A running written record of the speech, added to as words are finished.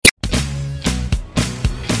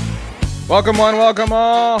Welcome one, welcome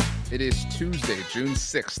all. It is Tuesday, June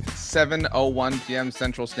 6th, 7:01 p.m.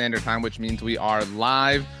 Central Standard Time, which means we are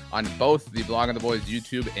live on both the Blog on the Boys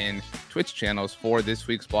YouTube and Twitch channels for this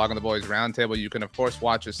week's Blog on the Boys Roundtable. You can, of course,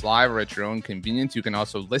 watch us live or at your own convenience. You can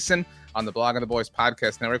also listen on the Blog on the Boys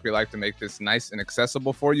Podcast Network. We like to make this nice and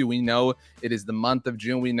accessible for you. We know it is the month of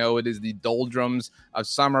June. We know it is the doldrums of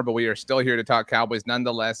summer, but we are still here to talk Cowboys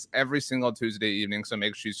nonetheless every single Tuesday evening. So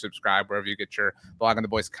make sure you subscribe wherever you get your Blog on the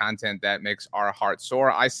Boys content. That makes our heart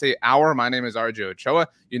soar. I say our. My name is RJ Ochoa.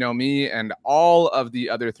 You know me and all of the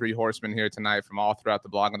other three horsemen here tonight from all throughout the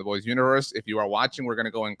Blog on the Boys universe. If you are watching, we're going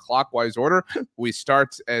to go in clockwise order. We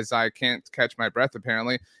start, as I can't catch my breath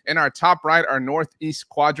apparently, in our top right, our northeast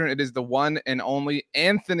quadrant. It is the one and only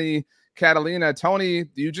Anthony Catalina. Tony,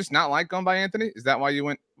 do you just not like going by Anthony? Is that why you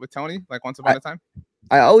went with Tony like once upon a time?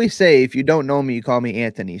 I always say if you don't know me, you call me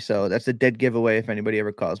Anthony. So that's a dead giveaway if anybody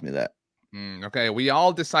ever calls me that. Okay, we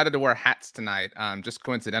all decided to wear hats tonight, just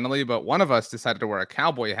coincidentally, but one of us decided to wear a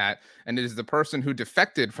cowboy hat, and it is the person who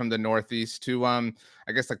defected from the Northeast to, I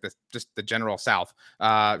guess, like just the general South.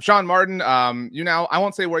 Sean Martin, I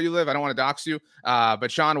won't say where you live. I don't want to dox you, but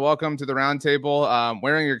Sean, welcome to the roundtable.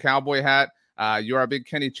 Wearing your cowboy hat, you are a big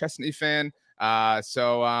Kenny Chesney fan,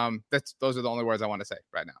 so those are the only words I want to say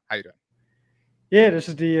right now. How you doing? Yeah, this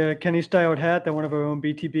is the Kenny styled hat that one of our own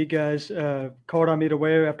BTB guys called on me to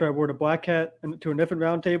wear after I wore the black hat to a different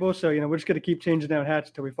roundtable. So, we're just going to keep changing out hats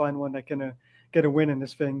until we find one that can get a win in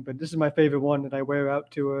this thing. But this is my favorite one that I wear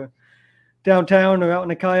out to downtown or out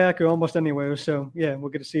in a kayak or almost anywhere. So, yeah, we're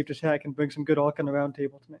going to see if this hat can bring some good luck on the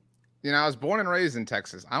roundtable tonight. I was born and raised in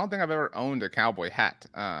Texas. I don't think I've ever owned a cowboy hat.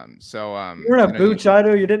 You don't have boots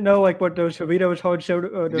either. You didn't know what those Doritos hard soda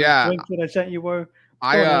or the drinks that I sent you were.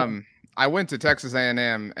 I went to Texas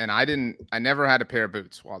A&M and I never had a pair of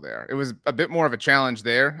boots while there. It was a bit more of a challenge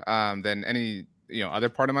there than any other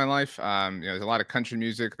part of my life. There's a lot of country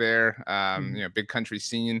music there. Big country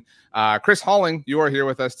scene. Chris Halling, you are here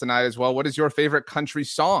with us tonight as well. What is your favorite country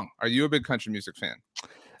song? Are you a big country music fan?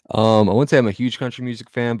 I wouldn't say I'm a huge country music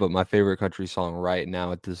fan, but my favorite country song right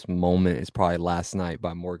now at this moment is probably "Last Night"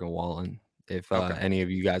 by Morgan Wallen. If any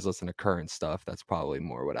of you guys listen to current stuff, that's probably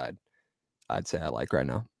more what I'd say I like right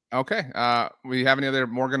now. Okay. We have any other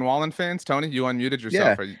Morgan Wallen fans? Tony, you unmuted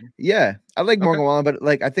yourself. Yeah. I like Morgan Wallen, but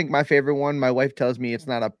I think my favorite one, my wife tells me it's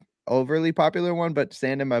not a overly popular one, but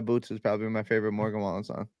 "Sand in My Boots" is probably my favorite Morgan Wallen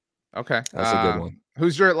song. Okay. That's a good one.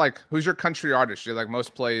 Who's your country artist you're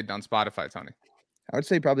most played on Spotify, Tony? I would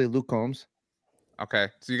say probably Luke Combs. Okay,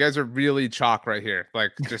 so you guys are really chalk right here.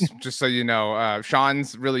 Just so you know,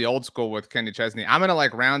 Sean's really old school with Kenny Chesney. I'm gonna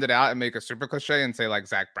round it out and make a super cliche and say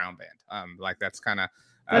Zach Brown Band. That's kind of.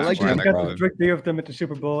 I got to drink beer with them at the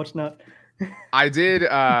Super Bowl. It's not. I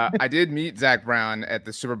did meet Zach Brown at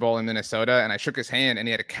the Super Bowl in Minnesota, and I shook his hand, and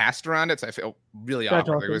he had a cast around it, so I feel really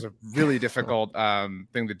awkward. It was a really difficult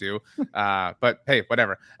thing to do. But hey,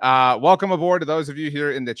 whatever. Welcome aboard to those of you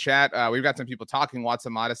here in the chat. We've got some people talking.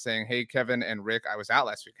 Watson Mata saying, "Hey, Kevin and Rick, I was out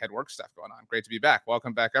last week. Had work stuff going on. Great to be back.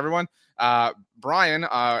 Welcome back, everyone." Brian,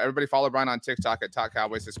 everybody follow Brian on TikTok at Talk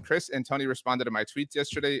Cowboys. Says Chris and Tony responded to my tweets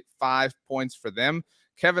yesterday. 5 points for them.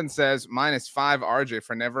 Kevin says -5 RJ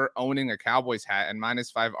for never owning a Cowboys hat and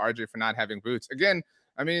 -5 RJ for not having boots. Again,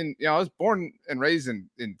 I was born and raised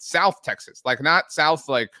in South Texas, not South,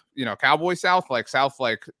 Cowboy South, South,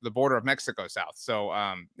 the border of Mexico South. So,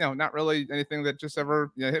 not really anything that just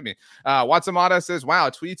ever hit me. Watsamata says, wow,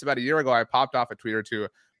 tweets about a year ago, I popped off a tweet or two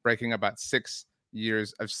breaking about 6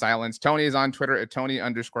 years of silence. Tony is on Twitter at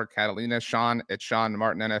Tony_Catalina, Sean at Sean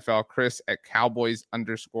Martin NFL, Chris at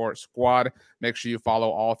Cowboys_squad. Make sure you follow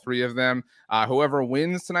all three of them. Whoever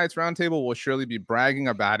wins tonight's roundtable will surely be bragging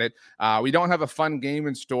about it. We don't have a fun game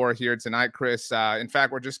in store here tonight, Chris. In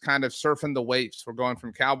fact, we're just kind of surfing the waves. We're going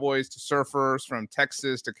from Cowboys to surfers, from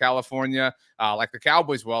Texas to California, like the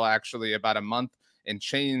Cowboys will actually about a month and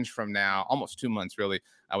change from now, almost 2 months really,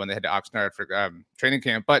 when they head to Oxnard for training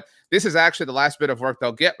camp. But this is actually the last bit of work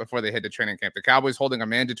they'll get before they head to training camp. The Cowboys holding a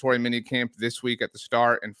mandatory minicamp this week at the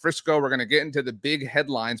Star in Frisco. We're going to get into the big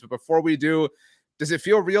headlines, but before we do, does it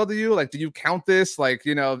feel real to you? Do you count this?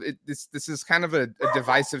 This is kind of a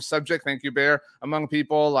divisive subject. Thank you, Bear. Among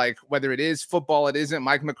people, whether it is football, it isn't.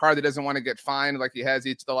 Mike McCarthy doesn't want to get fined like he has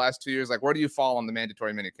each of the last 2 years. Where do you fall on the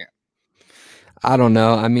mandatory minicamp? I don't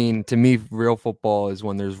know. To me, real football is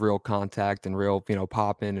when there's real contact and real,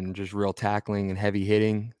 popping and just real tackling and heavy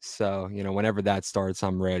hitting. So, whenever that starts,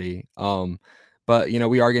 I'm ready. But,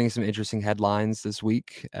 we are getting some interesting headlines this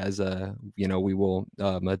week as, we will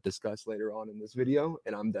discuss later on in this video.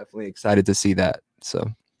 And I'm definitely excited to see that. So.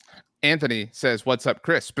 Anthony says, "What's up,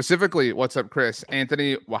 Chris?" Specifically, "What's up, Chris?"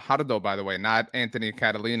 Anthony Guajardo, by the way, not Anthony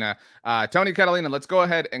Catalina. Tony Catalina, let's go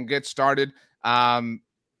ahead and get started.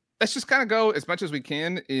 Let's just kind of go as much as we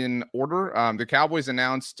can in order. The Cowboys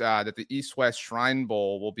announced that the East-West Shrine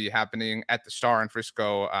Bowl will be happening at the Star in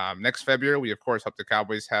Frisco next February. We, of course, hope the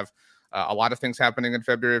Cowboys have a lot of things happening in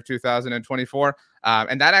February of 2024.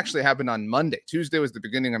 And that actually happened on Monday. Tuesday was the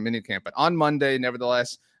beginning of minicamp. But on Monday,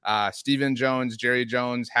 nevertheless, Stephen Jones, Jerry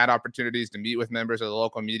Jones had opportunities to meet with members of the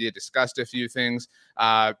local media, discussed a few things.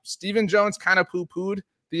 Stephen Jones kind of poo-pooed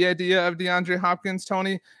the idea of DeAndre Hopkins,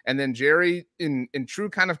 Tony. And then Jerry, in true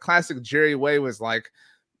kind of classic Jerry way, was like,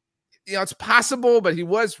 it's possible, but he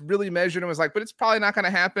was really measured and was like, but it's probably not going to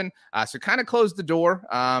happen. So kind of closed the door,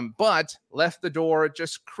 but left the door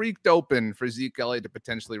just creaked open for Zeke Elliott to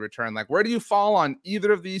potentially return. Like, where do you fall on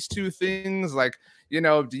either of these two things? Like,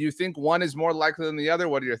 do you think one is more likely than the other?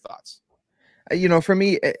 What are your thoughts? For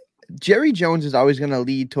me, Jerry Jones is always going to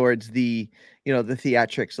lead towards the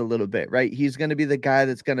theatrics a little bit, right? He's going to be the guy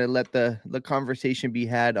that's going to let the conversation be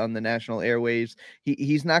had on the national airwaves.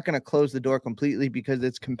 He's not going to close the door completely because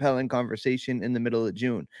it's compelling conversation in the middle of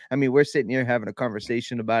June. I mean, we're sitting here having a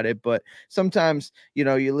conversation about it, but sometimes,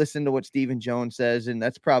 you listen to what Stephen Jones says, and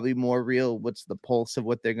that's probably more real. What's the pulse of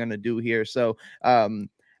what they're going to do here? So,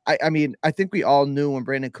 I mean, I think we all knew when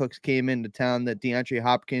Brandon Cooks came into town that DeAndre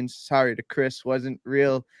Hopkins, sorry to Chris, wasn't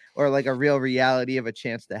real or like a real reality of a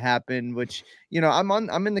chance to happen, which,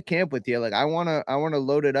 I'm in the camp with you. Like, I want to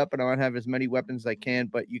load it up and I want to have as many weapons as I can,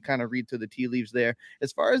 but you kind of read through the tea leaves there.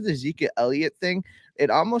 As far as the Zeke Elliott thing, it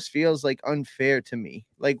almost feels like unfair to me.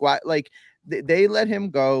 Like, why? Like, they let him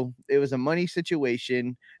go. It was a money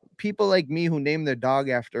situation. People like me who named their dog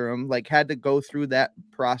after him, like, had to go through that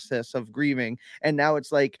process of grieving. And now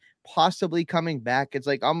it's like possibly coming back. It's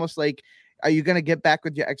like almost like, are you going to get back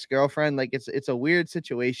with your ex-girlfriend? Like, it's a weird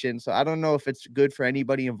situation. So I don't know if it's good for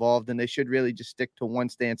anybody involved, and they should really just stick to one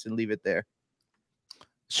stance and leave it there.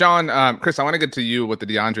 Sean, Chris, I want to get to you with the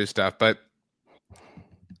DeAndre stuff, but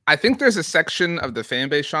I think there's a section of the fan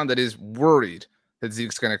base, Sean, that is worried that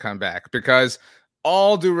Zeke's going to come back, because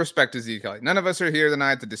all due respect to Zeke Elliott, none of us are here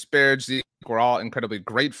tonight to disparage Zeke. We're all incredibly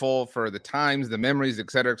grateful for the times, the memories, et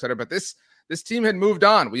cetera, but this team had moved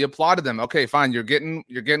on. We applauded them. Okay, fine. You're getting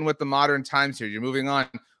with the modern times here. You're moving on.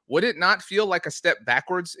 Would it not feel like a step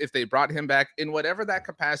backwards if they brought him back in whatever that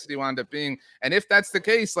capacity wound up being? And if that's the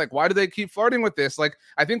case, like, why do they keep flirting with this? Like,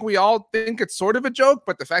 I think we all think it's sort of a joke,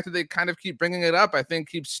 but the fact that they kind of keep bringing it up, I think,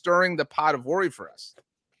 keeps stirring the pot of worry for us.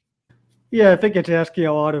 Yeah, I think it's asking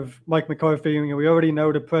a lot of Mike McCarthy. We already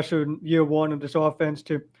know the pressure in year one of this offense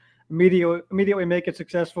to immediately make it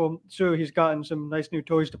successful. Sure, he's gotten some nice new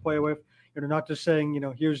toys to play with. Not just saying,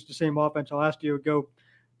 here's the same offense last year. Go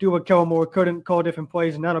do what Kellen Moore couldn't, call different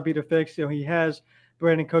plays, and that'll be the fix. He has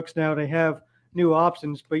Brandon Cooks now. They have new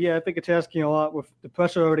options. But, yeah, I think it's asking a lot with the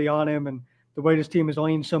pressure already on him and the way this team is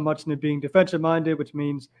leaned so much into being defensive-minded, which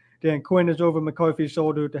means Dan Quinn is over McCarthy's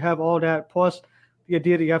shoulder. To have all that, plus the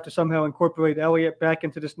idea that you have to somehow incorporate Elliott back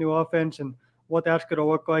into this new offense and what that's going to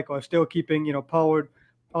look like, while still keeping, Pollard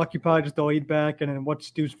occupied as the lead back, and then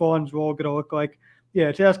what's Deuce Vaughn's role going to look like. Yeah,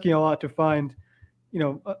 it's asking a lot to find,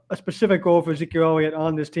 a specific role for Ezekiel Elliott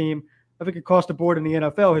on this team. I think across the board in the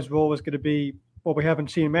NFL, his role is going to be what we haven't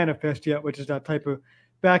seen manifest yet, which is that type of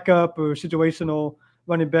backup or situational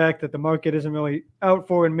running back that the market isn't really out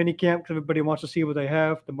for in minicamp because everybody wants to see what they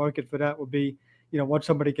have. The market for that would be, once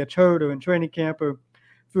somebody gets hurt or in training camp or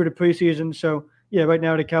through the preseason. So, yeah, right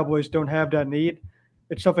now the Cowboys don't have that need.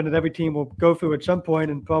 It's something that every team will go through at some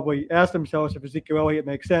point and probably ask themselves if Ezekiel Elliott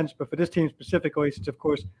makes sense. But for this team specifically, since, of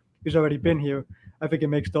course, he's already been here, I think it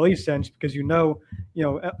makes the least sense because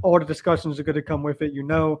all the discussions are going to come with it.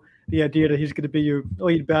 The idea that he's going to be your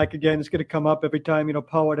lead back again is going to come up every time,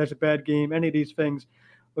 Pollard has a bad game. Any of these things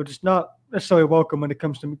are just not necessarily welcome when it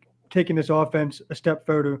comes to taking this offense a step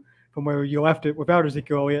further from where you left it without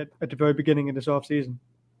Ezekiel Elliott at the very beginning of this offseason.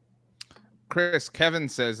 Chris, Kevin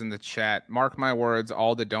says in the chat, mark my words,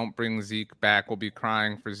 all that don't bring Zeke back will be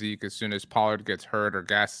crying for Zeke as soon as Pollard gets hurt or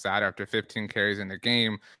gasses out after 15 carries in the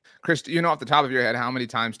game. Chris, do you know off the top of your head how many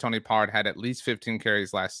times Tony Pollard had at least 15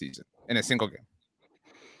 carries last season in a single game?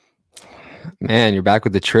 Man, you're back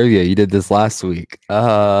with the trivia. You did this last week.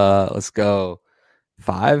 Let's go.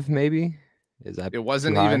 5, maybe? Is that? It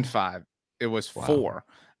wasn't even 5. It was 4.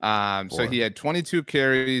 So he had 22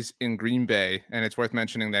 carries in Green Bay, and it's worth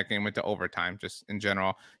mentioning that game went to overtime, just in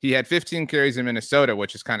general. He had 15 carries in Minnesota,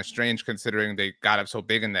 which is kind of strange considering they got up so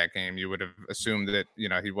big in that game. You would have assumed that,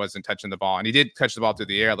 he wasn't touching the ball, and he did touch the ball through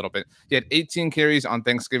the air a little bit. He had 18 carries on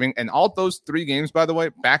Thanksgiving, and all those 3 games, by the way,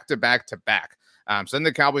 back to back to back. So then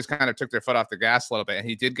the Cowboys kind of took their foot off the gas a little bit, and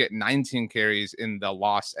he did get 19 carries in the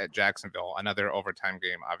loss at Jacksonville, another overtime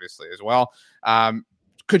game, obviously, as well.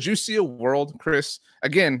 Could you see a world, Chris,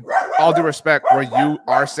 again, all due respect, where you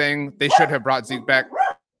are saying they should have brought Zeke back?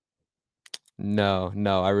 No,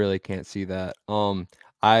 I really can't see that.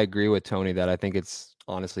 I agree with Tony that I think it's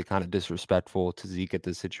honestly kind of disrespectful to Zeke at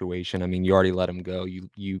this situation. I mean, you already let him go.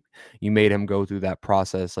 You made him go through that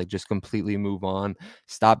process. Like, just completely move on.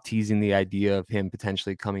 Stop teasing the idea of him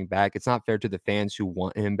potentially coming back. It's not fair to the fans who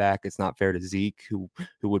want him back. It's not fair to Zeke, who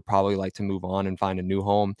would probably like to move on and find a new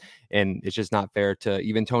home. And it's just not fair to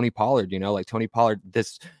even Tony Pollard. Like Tony Pollard,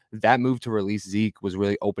 that move to release Zeke was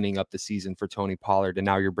really opening up the season for Tony Pollard. And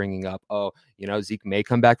now you're bringing up, Zeke may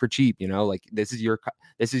come back for cheap. Like, this is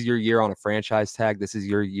your year on a franchise tag. This is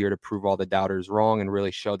your year to prove all the doubters wrong and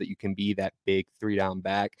really show that you can be that big 3-down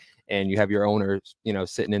back. And you have your owners,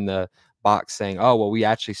 sitting in the box saying, oh, well, we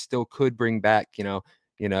actually still could bring back,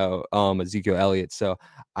 Ezekiel Elliott. So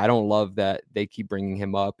I don't love that they keep bringing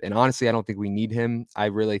him up. And honestly, I don't think we need him. I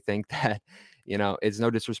really think that, it's no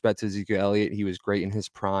disrespect to Ezekiel Elliott. He was great in his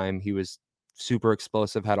prime. He was super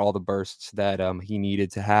explosive, had all the bursts that he needed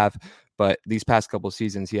to have. But these past couple of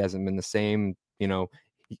seasons, he hasn't been the same.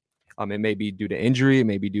 It may be due to injury. It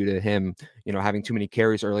may be due to him, having too many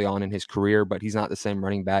carries early on in his career, but he's not the same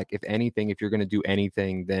running back. If anything, if you're going to do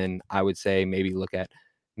anything, then I would say maybe look at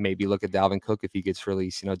Dalvin Cook if he gets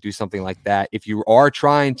released, do something like that. If you are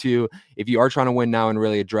trying to win now and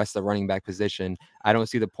really address the running back position, I don't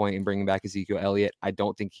see the point in bringing back Ezekiel Elliott. I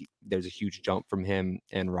don't think there's a huge jump from him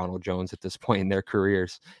and Ronald Jones at this point in their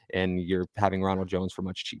careers, and you're having Ronald Jones for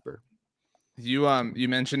much cheaper. You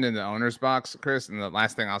mentioned in the owner's box, Chris, and the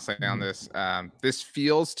last thing I'll say on this, this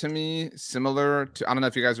feels to me similar to, I don't know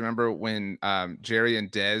if you guys remember when Jerry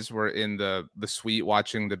and Dez were in the suite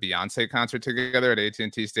watching the Beyonce concert together at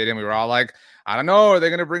AT&T Stadium. We were all like, I don't know, are they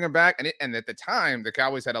going to bring him back? And at the time, the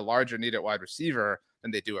Cowboys had a larger need at wide receiver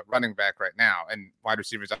than they do at running back right now. And wide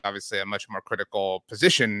receiver is obviously a much more critical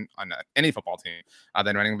position on any football team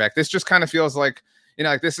than running back. This just kind of feels like,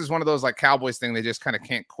 like this is one of those like Cowboys thing they just kind of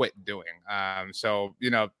can't quit doing. So,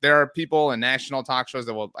 there are people in national talk shows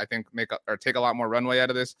that will, I think, take a lot more runway out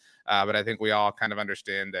of this. But I think we all kind of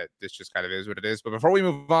understand that this just kind of is what it is. But before we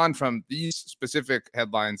move on from these specific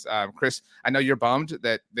headlines, Chris, I know you're bummed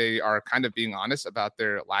that they are kind of being honest about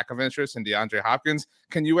their lack of interest in DeAndre Hopkins.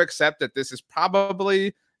 Can you accept that this is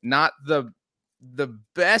probably not the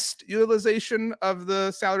best utilization of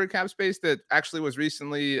the salary cap space that actually was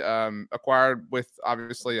recently acquired, with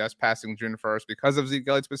obviously us passing June 1st because of Zeke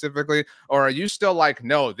Elliott specifically? Or are you still like,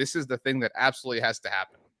 no, this is the thing that absolutely has to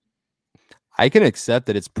happen? I can accept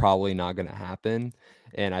that it's probably not going to happen.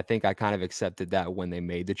 And I think I kind of accepted that when they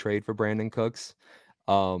made the trade for Brandon Cooks.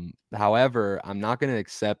 However, I'm not going to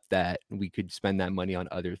accept that we could spend that money on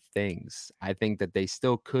other things. I think that they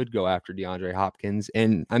still could go after DeAndre Hopkins.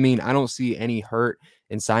 And I mean, I don't see any hurt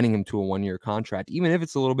in signing him to a 1-year contract, even if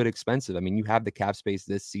it's a little bit expensive. I mean, you have the cap space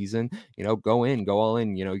this season, go all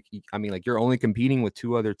in, I mean, like, you're only competing with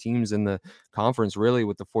 2 other teams in the conference, really,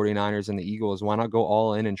 with the 49ers and the Eagles. Why not go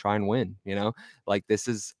all in and try and win? Like,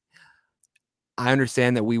 I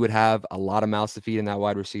understand that we would have a lot of mouths to feed in that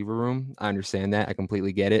wide receiver room. I understand that. I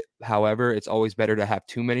completely get it. However, it's always better to have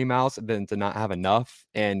too many mouths than to not have enough.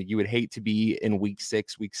 And you would hate to be in week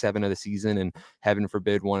 6, week 7 of the season, and heaven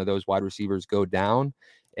forbid one of those wide receivers go down.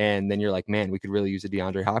 And then you're like, man, we could really use a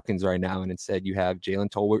DeAndre Hopkins right now. And instead you have Jalen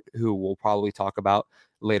Tolbert, who we'll probably talk about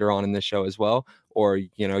later on in the show as well. Or,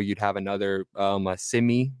 you'd have another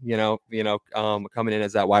Simi, coming in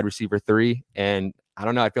as that wide receiver 3. And I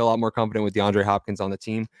don't know. I feel a lot more confident with DeAndre Hopkins on the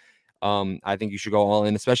team. I think you should go all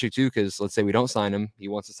in, especially too, because let's say we don't sign him. He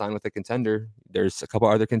wants to sign with a contender. There's a couple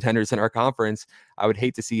other contenders in our conference. I would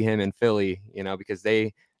hate to see him in Philly, because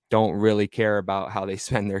they don't really care about how they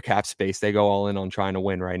spend their cap space. They go all in on trying to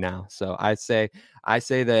win right now. So I say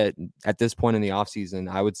that at this point in the offseason,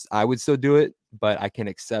 I would still do it, but I can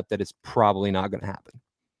accept that it's probably not going to happen.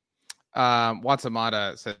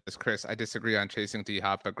 Watsamata says, Chris, I disagree on chasing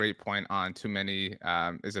D-Hop. A great point on too many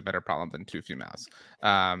is a better problem than too few mouths.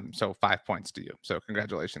 So 5 points to you. So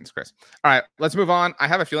congratulations, Chris. All right, let's move on. I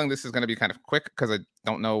have a feeling this is going to be kind of quick because I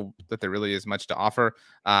don't know that there really is much to offer.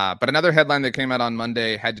 But another headline that came out on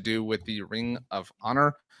Monday had to do with the Ring of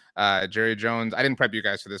Honor. Jerry Jones, I didn't prep you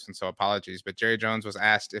guys for this one, so apologies, but Jerry Jones was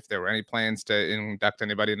asked if there were any plans to induct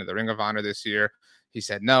anybody into the Ring of Honor this year. He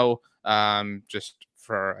said no. Just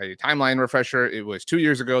for a timeline refresher, it was 2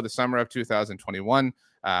 years ago, the summer of 2021,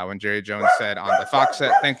 when Jerry Jones said on the Fox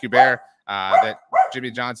set, thank you, Bear, that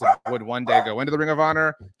Jimmy Johnson would one day go into the Ring of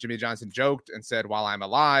Honor. Jimmy Johnson joked and said, "While I'm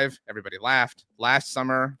alive." Everybody laughed. Last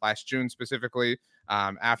summer, last June specifically,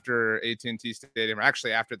 after AT&T Stadium, or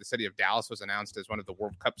actually after the city of Dallas was announced as one of the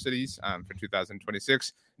World Cup cities for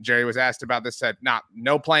 2026, Jerry was asked about this, said,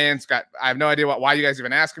 no plans. I have no idea why you guys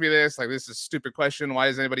even asking me this. Like, this is a stupid question. Why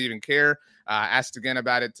does anybody even care? Asked again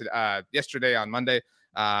about it yesterday on Monday,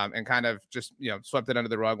 and kind of just, swept it under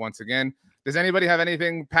the rug once again. Does anybody have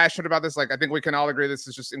anything passionate about this? Like, I think we can all agree this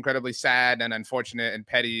is just incredibly sad and unfortunate and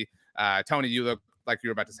petty. Tony, you look like you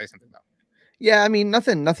were about to say something, though. Yeah, I mean,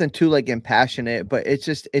 nothing too like impassionate, but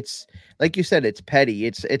it's like you said, it's petty.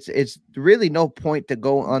 It's really no point to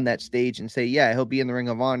go on that stage and say, yeah, he'll be in the Ring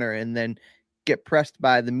of Honor, and then get pressed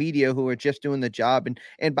by the media who are just doing the job.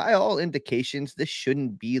 And by all indications, this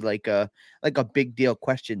shouldn't be like a big deal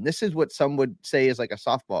question. This is what some would say is like a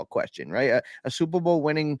softball question, right? A Super Bowl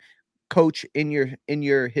winning coach in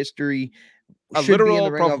your history. A literal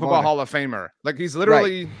Pro Football Hall of Famer. Like, he's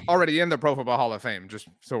literally already in the Pro Football Hall of Fame, just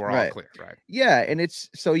so we're all clear, right? Yeah, and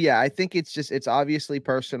I think it's obviously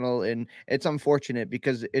personal, and it's unfortunate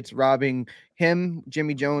because it's robbing him,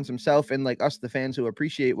 Jimmy Jones himself, and like us, the fans who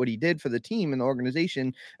appreciate what he did for the team and the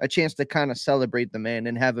organization, a chance to kind of celebrate the man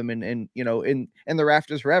and have him in the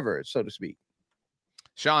rafters forever, so to speak.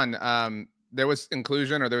 Sean, there was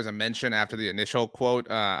inclusion, or there was a mention after the initial quote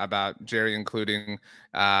about Jerry including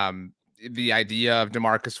the idea of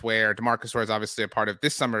DeMarcus Ware. DeMarcus Ware is obviously a part of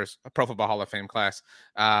this summer's Pro Football Hall of Fame class.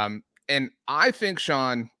 And I think,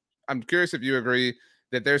 Sean, I'm curious if you agree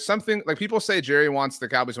that there's something, like, people say Jerry wants the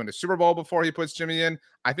Cowboys to win the Super Bowl before he puts Jimmy in.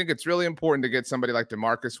 I think it's really important to get somebody like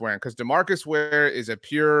DeMarcus Ware, because DeMarcus Ware is a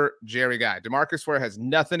pure Jerry guy. DeMarcus Ware has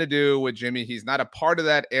nothing to do with Jimmy. He's not a part of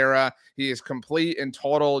that era. He is complete and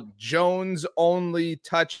total Jones only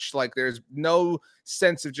touch. Like, there's no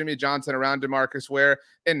sense of Jimmy Johnson around DeMarcus Ware.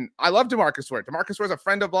 And I love DeMarcus Ware. DeMarcus Ware is a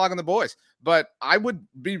friend of Blogging the Boys. But I would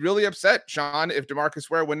be really upset, Sean, if DeMarcus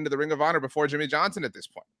Ware went into the Ring of Honor before Jimmy Johnson at this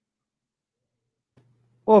point.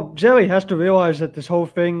 Well, Jerry has to realize that this whole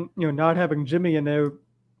thing, not having Jimmy in there,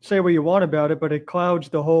 say what you want about it, but it clouds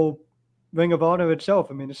the whole Ring of Honor itself.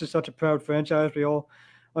 I mean, this is such a proud franchise. We all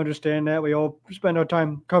understand that. We all spend our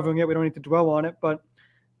time covering it. We don't need to dwell on it. But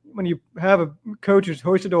when you have a coach who's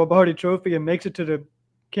hoisted a Lombardi trophy and makes it to the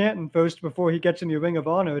Canton first before he gets in your Ring of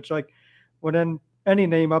Honor, it's like, well, then any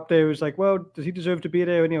name up there is like, well, does he deserve to be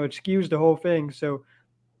there? And, it skews the whole thing. So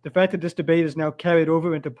the fact that this debate is now carried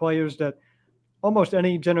over into players that almost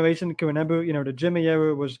any generation can remember, the Jimmy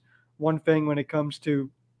era was one thing when it comes to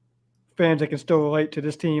fans that can still relate to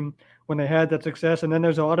this team when they had that success. And then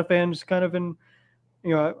there's a lot of fans kind of in,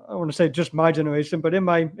 I want to say just my generation, but in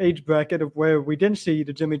my age bracket of where we didn't see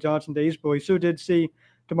the Jimmy Johnson days, but we still did see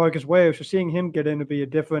DeMarcus Ware. So seeing him get in to be a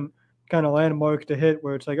different kind of landmark to hit,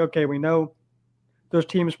 where it's like, okay, we know those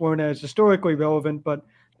teams weren't as historically relevant, but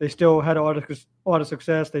they still had a lot of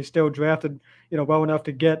success. They still drafted, well enough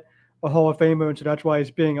to get a Hall of Famer, and so that's why he's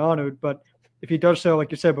being honored. But if he does so, like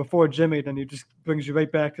you said, before Jimmy, then he just brings you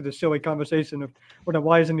right back to the silly conversation of, well,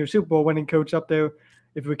 why isn't your Super Bowl winning coach up there?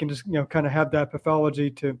 If we can just, kind of have that pathology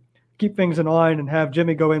to keep things in line and have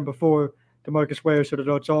Jimmy go in before DeMarcus Ware, so that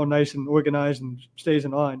it's all nice and organized and stays in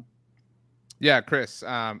line. Yeah, Chris,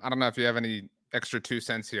 I don't know if you have any extra 2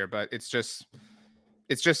 cents here, but it's just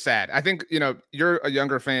sad. I think, you're a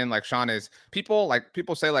younger fan like Sean is. People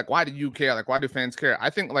say, like, why do you care? Like, why do fans care? I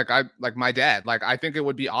think, like my dad, like, I think it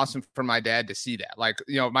would be awesome for my dad to see that. Like,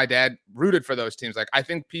 my dad rooted for those teams. Like, I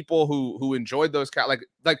think people who enjoyed those,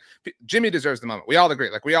 like Jimmy deserves the moment. We all agree.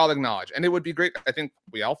 Like, we all acknowledge. And it would be great. I think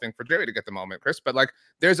we all think for Jerry to get the moment, Chris. But, like,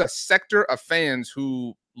 there's a sector of fans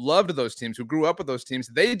who loved those teams, who grew up with those teams.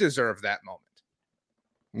 They deserve that moment.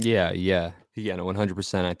 Yeah, no,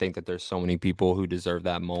 100%. I think that there's so many people who deserve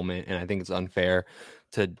that moment, and I think it's unfair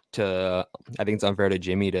to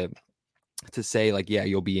Jimmy to say, like, yeah,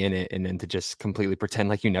 you'll be in it, and then to just completely pretend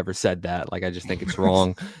like you never said that. Like, I just think it's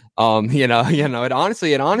wrong. It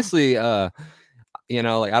honestly,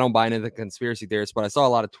 like, I don't buy into the conspiracy theorists, but I saw a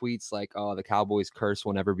lot of tweets like, oh, the Cowboys curse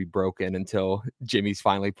will never be broken until Jimmy's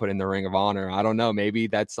finally put in the Ring of Honor. I don't know. Maybe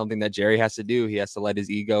that's something that Jerry has to do. He has to let his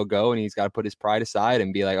ego go, and he's got to put his pride aside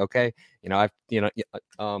and be like, okay, and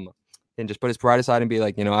just put his pride aside and be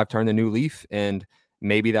like, I've turned a new leaf, and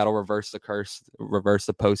maybe that'll reverse the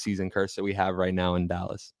postseason curse that we have right now in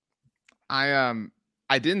Dallas.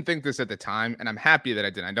 I didn't think this at the time, and I'm happy that I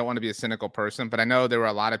didn't. I don't want to be a cynical person, but I know there were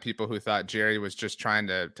a lot of people who thought Jerry was just trying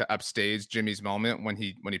to upstage Jimmy's moment when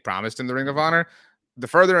he promised him the Ring of Honor. the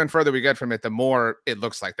further and further we get from it, the more it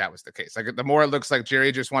looks like that was the case. Like the more it looks like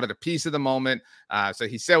Jerry just wanted a piece of the moment. So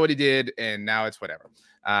he said what he did, and now it's whatever.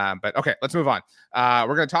 But okay, let's move on.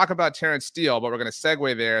 We're going to talk about Terrence Steele, but we're going to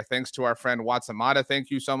segue there thanks to our friend Watsamata. Thank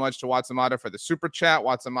you so much to Watsamata for the super chat.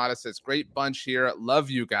 Watsamata says, great bunch here. Love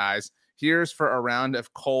you guys. Here's for a round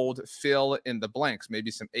of cold fill in the blanks,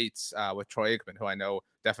 maybe some 8s with Troy Aikman, who I know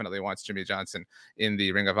definitely wants Jimmy Johnson in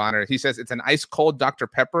the Ring of Honor. He says it's an ice cold Dr.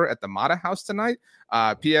 Pepper at the Mata House tonight.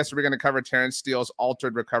 P.S. We're going to cover Terrence Steele's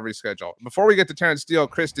altered recovery schedule. Before we get to Terrence Steele,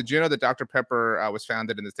 Chris, did you know that Dr. Pepper was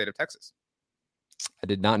founded in the state of Texas? I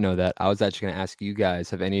did not know that. I was actually going to ask you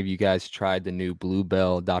guys, have any of you guys tried the new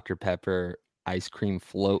Bluebell Dr. Pepper ice cream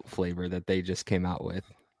float flavor that they just came out with?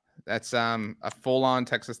 That's a full-on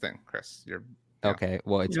Texas thing, Chris. Okay.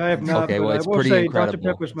 Well, it's I have not, okay. Well, it's I will pretty say incredible.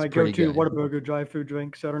 Dr. Pepper is my go-to Whataburger drive-through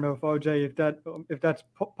drink. So I don't know if RJ, if that's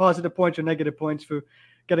positive points or negative points for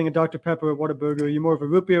getting a Dr. Pepper at Whataburger. Are you more of a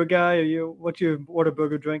root beer guy, or what's your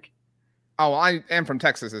Whataburger drink? Oh, I am from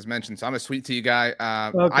Texas, as mentioned, so I'm a sweet tea guy.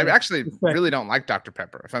 Okay. I actually really don't like Dr.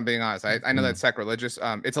 Pepper, if I'm being honest. I know that's sacrilegious.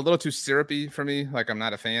 It's a little too syrupy for me. Like, I'm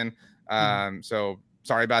not a fan. So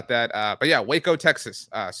sorry about that. But yeah, Waco, Texas.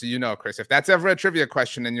 So you know, Chris, if that's ever a trivia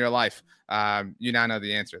question in your life, you now know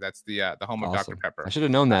the answer. That's the home of Dr. Pepper. I should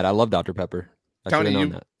have known that. I love Dr. Pepper.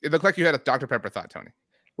 Tony, it looked like you had a Dr. Pepper thought, Tony.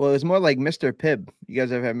 Well, it was more like Mr. Pibb. You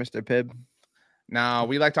guys ever had Mr. Pibb? No,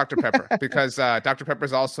 we like Dr. Pepper because Dr. Pepper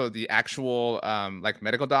is also the actual like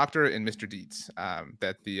medical doctor in Mr. Deeds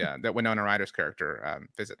that Winona Ryder's character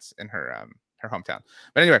visits in her hometown.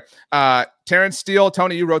 But anyway, Terrence Steele,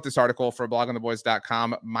 Tony, you wrote this article for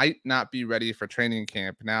bloggingtheboys.com, might not be ready for training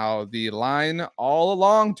camp. Now, the line all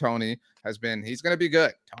along, Tony, has been he's going to be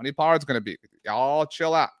good. Tony Pollard's going to be. Y'all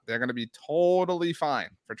chill out. They're going to be totally fine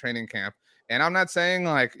for training camp. And I'm not saying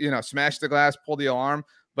like, smash the glass, pull the alarm.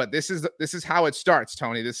 But this is how it starts,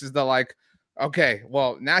 Tony. This is the like, okay,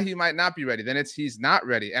 well, now he might not be ready. Then he's not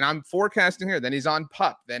ready. And I'm forecasting here. Then he's on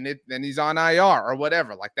PUP. Then he's on IR or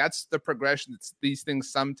whatever. Like that's the progression that these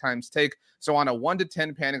things sometimes take. So on a 1 to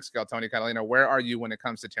 10 panic scale, Tony Catalina, where are you when it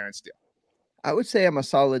comes to Terrence Steele? I would say I'm a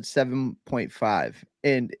solid 7.5.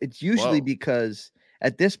 And it's usually because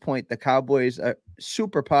at this point, the Cowboys are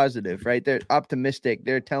super positive, right? They're optimistic.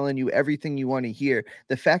 They're telling you everything you want to hear.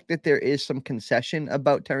 The fact that there is some concession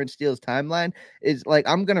about Terrence Steele's timeline is like,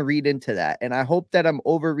 I'm going to read into that. And I hope that I'm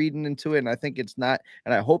over reading into it. And I think it's not.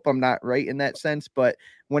 And I hope I'm not right in that sense. But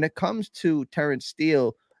when it comes to Terrence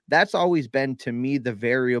Steele, that's always been, to me, the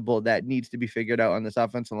variable that needs to be figured out on this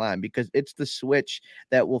offensive line, because it's the switch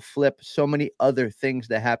that will flip so many other things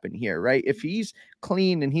that happen here, right? If he's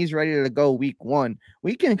clean and he's ready to go week 1,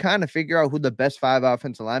 we can kind of figure out who the best 5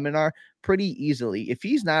 offensive linemen are pretty easily. If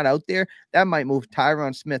he's not out there, that might move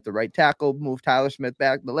Tyron Smith, the right tackle, move Tyler Smith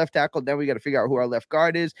back, the left tackle. Then we got to figure out who our left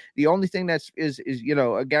guard is. The only thing that's is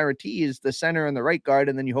a guarantee is the center and the right guard,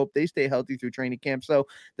 and then you hope they stay healthy through training camp. So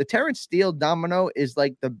the Terrence Steele domino is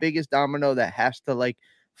like the biggest domino that has to like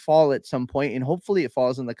fall at some point, and hopefully it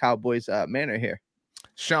falls in the Cowboys' manner here.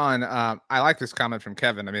 Sean, I like this comment from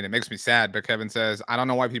Kevin. I mean, it makes me sad, but Kevin says, I don't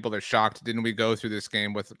know why people are shocked. Didn't we go through this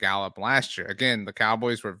game with Gallup last year? Again, the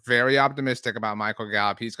Cowboys were very optimistic about Michael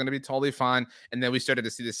Gallup. He's going to be totally fine. And then we started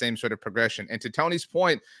to see the same sort of progression. And to Tony's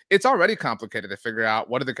point, it's already complicated to figure out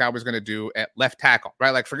what are the Cowboys going to do at left tackle,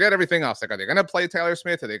 right? Like, forget everything else. Like, are they going to play Taylor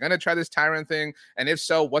Smith? Are they going to try this Tyron thing? And if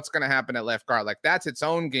so, what's going to happen at left guard? Like, that's its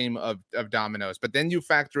own game of dominoes. But then you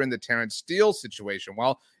factor in the Terrence Steele situation.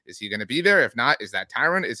 Well, is he going to be there? If not, is that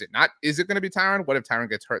Tyron? Is it not? Is it going to be Tyron? What if Tyron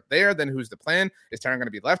gets hurt there? Then who's the plan? Is Tyron going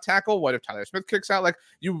to be left tackle? What if Tyler Smith kicks out? Like,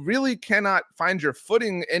 you really cannot find your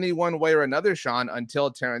footing any one way or another, Sean, until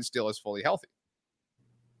Terrence Steele is fully healthy.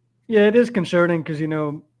 Yeah, it is concerning because,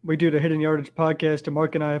 we do the Hidden Yardage podcast, and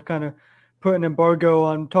Mark and I have kind of put an embargo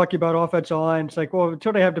on talking about offensive line. It's like, well,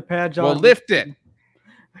 until they have the pads on. Well, lift it.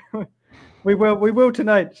 We will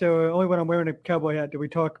tonight. So only when I'm wearing a cowboy hat do we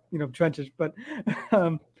talk, trenches. But,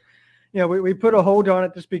 we put a hold on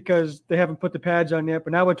it just because they haven't put the pads on yet.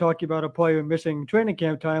 But now we're talking about a player missing training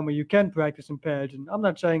camp time where you can practice in pads. And I'm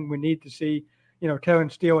not saying we need to see,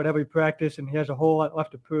 Terrence Steele at every practice, and he has a whole lot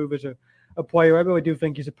left to prove as a player. I really do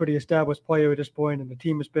think he's a pretty established player at this point, and the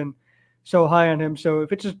team has been so high on him. So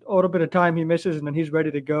if it's just a little bit of time he misses and then he's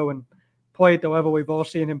ready to go and play at the level we've all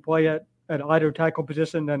seen him play at either tackle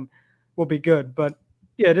position, then we'll be good. But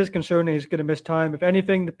yeah, it is concerning he's going to miss time. If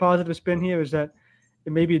anything, the positive spin here is that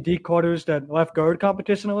it maybe declutters that left guard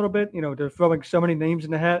competition a little bit. They're throwing so many names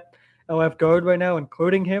in the hat at left guard right now,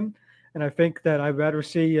 including him. And I think that I'd rather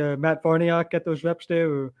see Matt Farniok get those reps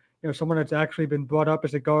there, or someone that's actually been brought up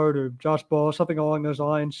as a guard, or Josh Ball, something along those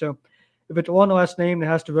lines. So if it's one last name that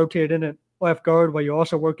has to rotate in it, left guard while you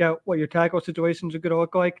also work out what your tackle situations are going to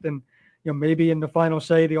look like, then maybe in the final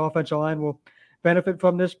say the offensive line will benefit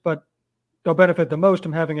from this, but they'll benefit the most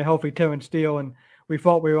from having a healthy Terrence Steele. And we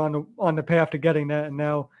thought we were on the path to getting that, and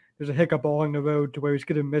now there's a hiccup along the road to where he's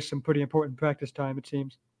going to miss some pretty important practice time, it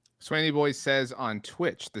seems. Swaney Boy says on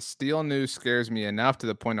Twitch, the Steele news scares me enough to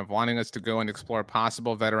the point of wanting us to go and explore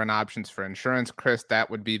possible veteran options for insurance. Chris, that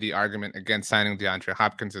would be the argument against signing DeAndre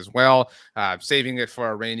Hopkins as well, saving it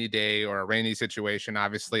for a rainy day or a rainy situation.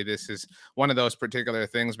 Obviously, this is one of those particular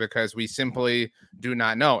things because we simply do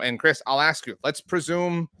not know. And Chris, I'll ask you, let's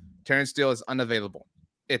presume Terrence Steele is unavailable.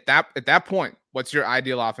 At that point, what's your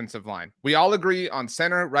ideal offensive line? We all agree on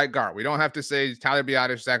center, right guard. We don't have to say Tyler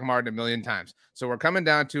Biadasz, Zach Martin a million times. So we're coming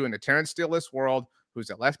down to, in a Terrence Steele-less world, who's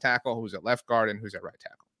at left tackle, who's at left guard, and who's at right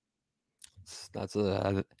tackle.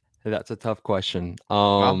 That's a tough question.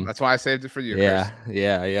 Well, that's why I saved it for you, Chris.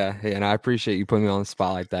 Yeah. And I appreciate you putting me on the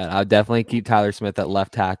spot like that. I'll definitely keep Tyler Smith at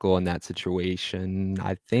left tackle in that situation,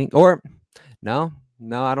 I think. Or no,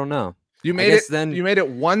 I don't know. You made it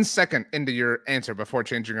 1 second into your answer before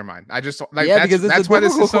changing your mind. I just because that's why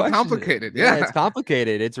this is so complicated. Yeah, it's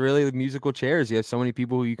complicated. It's really the musical chairs. You have so many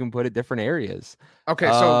people who you can put at different areas. Okay,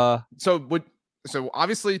 so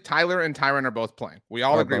obviously Tyler and Tyron are both playing. We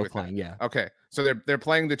all agree with that. Yeah. Okay, so they're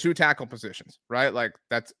playing the two tackle positions, right? Like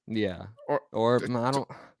that's Or I don't.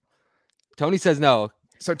 Tony says no.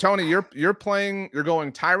 So Tony, you're going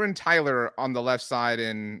Tyron Tyler on the left side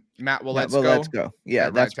and Matt Let's go.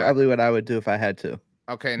 Yeah, that's probably what I would do if I had to.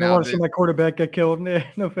 Okay, now I want to see my quarterback get killed. No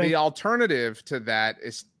thanks. The alternative to that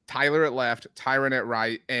is Tyler at left, Tyron at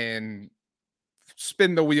right, and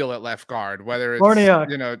spin the wheel at left guard. Whether it's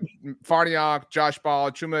Farniok, Josh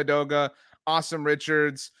Ball, Chuma Edoga, Awesome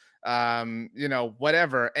Richards,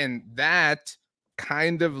 whatever, and that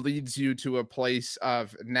kind of leads you to a place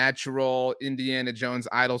of natural Indiana Jones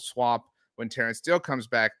idol swap when Terrence Steele comes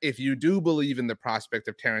back, if you do believe in the prospect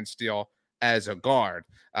of Terrence Steele as a guard,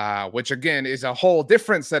 which again is a whole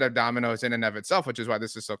different set of dominoes in and of itself, which is why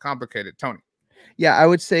this is so complicated. Tony. Yeah, I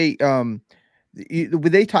would say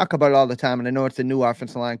they talk about it all the time, and I know it's a new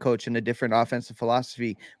offensive line coach and a different offensive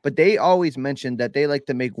philosophy, but they always mention that they like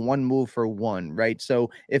to make one move for one, right?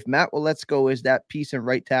 So if Matt Waletzko is that piece in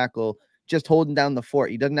right tackle, just holding down the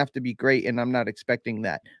fort. He doesn't have to be great, and I'm not expecting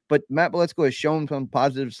that. But Matt Waletzko has shown some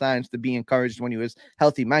positive signs to be encouraged when he was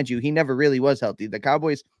healthy. Mind you, he never really was healthy. The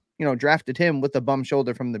Cowboys, drafted him with a bum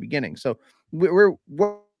shoulder from the beginning. So what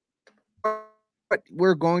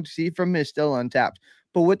we're going to see from him is still untapped.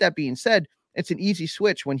 But with that being said, it's an easy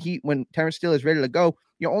switch when Terrence Steele is ready to go.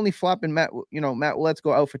 You're only flopping Matt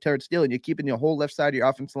Waletzko out for Terrence Steele, and you're keeping your whole left side of your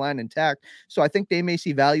offensive line intact. So I think they may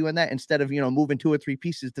see value in that instead of, moving two or three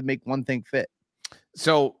pieces to make one thing fit.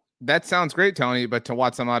 So that sounds great, Tony, but to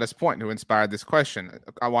Watsamada's point, who inspired this question,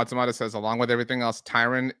 Watsamada says, along with everything else,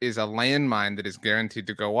 Tyron is a landmine that is guaranteed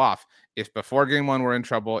to go off. If before game 1 we're in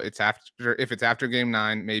trouble, if it's after game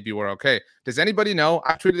 9, maybe we're okay. Does anybody know?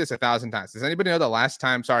 I've tweeted this 1,000 times. Does anybody know the last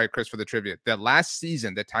time? Sorry, Chris, for the trivia. The last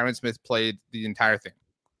season that Tyron Smith played the entire thing.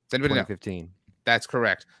 Does anybody 2015. know? That's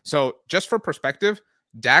correct. So just for perspective,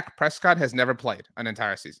 Dak Prescott has never played an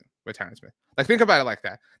entire season with Tyron Smith. Like, think about it like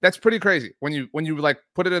that. That's pretty crazy. When you like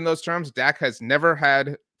put it in those terms, Dak has never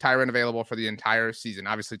had Tyron available for the entire season.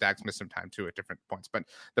 Obviously, Dak's missed some time too at different points. But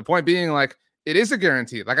the point being, like, it is a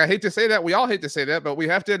guarantee. Like, I hate to say that. We all hate to say that, but we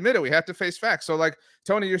have to admit it. We have to face facts. So, like,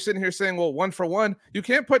 Tony, you're sitting here saying, well, 1 for 1. You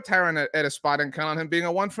can't put Tyron at a spot and count on him being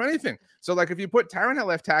a 1 for anything. So, like, if you put Tyron at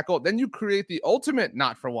left tackle, then you create the ultimate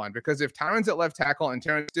not for 1. Because if Tyron's at left tackle and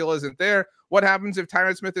Terrence Steele isn't there, what happens if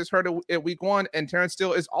Tyron Smith is hurt at week 1 and Terrence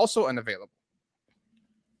Steele is also unavailable?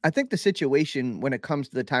 I think the situation when it comes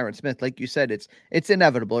to the Tyron Smith, like you said, it's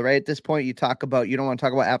inevitable, right? At this point, you don't want to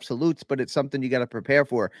talk about absolutes, but it's something you got to prepare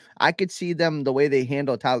for. I could see them the way they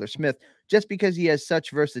handle Tyler Smith, just because he has such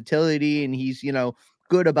versatility and he's,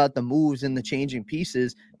 good about the moves and the changing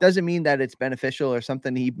pieces, doesn't mean that it's beneficial or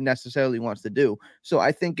something he necessarily wants to do. So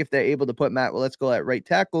I think if they're able to put Matt Waletzko at right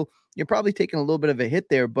tackle, you're probably taking a little bit of a hit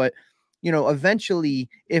there. But, eventually,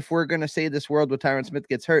 if we're going to say this world where Tyron Smith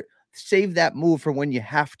gets hurt, save that move for when you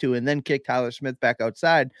have to, and then kick Tyler Smith back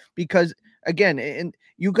outside, because again, and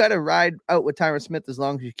you got to ride out with Tyron Smith as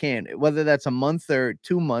long as you can, whether that's a month or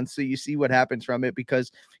 2 months. So you see what happens from it, because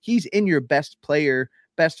he's in your best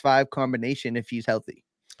 5 combination if he's healthy.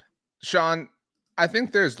 Sean, I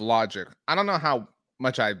think there's logic. I don't know how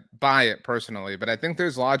much I buy it personally, but I think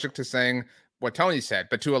there's logic to saying what Tony said,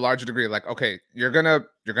 but to a larger degree, like, okay, you're gonna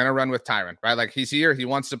run with Tyron, right? Like, he's here, he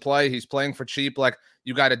wants to play, he's playing for cheap, like,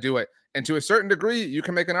 you got to do it. And to a certain degree, you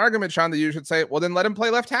can make an argument, Sean, that you should say, well, then let him play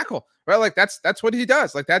left tackle, right? Like that's what he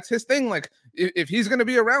does. Like that's his thing. Like if he's going to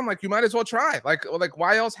be around, like you might as well try. Like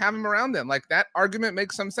why else have him around then? Like that argument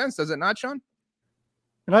makes some sense, does it not, Sean?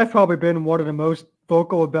 And I've probably been one of the most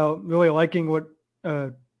vocal about really liking what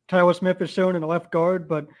Tyler Smith has shown in the left guard,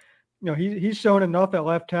 but he's shown enough at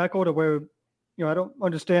left tackle to where I don't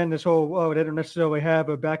understand this whole they don't necessarily have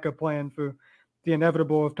a backup plan for the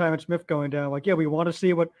inevitable of Tyron Smith going down. Like, yeah, we want to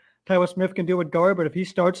see what Tyler Smith can do with guard, but if he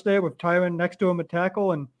starts there with Tyron next to him at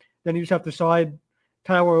tackle, and then you just have to slide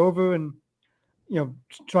Tyler over and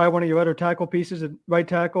try one of your other tackle pieces at right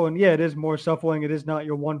tackle, and yeah, it is more shuffling. It is not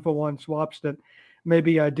your 1-for-1 swaps that may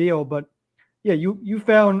be ideal, but yeah, you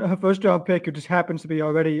found a first-round pick who just happens to be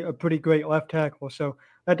already a pretty great left tackle. So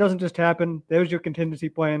that doesn't just happen. There's your contingency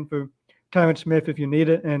plan for Tyron Smith if you need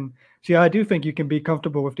it. And see, I do think you can be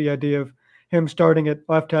comfortable with the idea of him starting at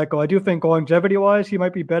left tackle. I do think longevity-wise, he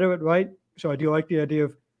might be better at right. So I do like the idea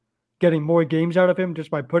of getting more games out of him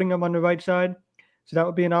just by putting him on the right side. So that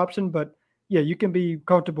would be an option. But yeah, you can be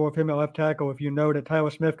comfortable with him at left tackle if you know that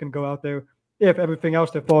Tyler Smith can go out there if everything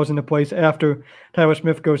else that falls into place after Tyler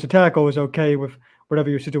Smith goes to tackle is okay with whatever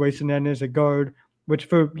your situation then is at guard, which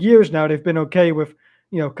for years now they've been okay with,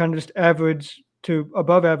 kind of just average to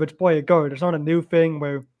above average play at guard. It's not a new thing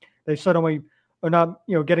where they suddenly are not,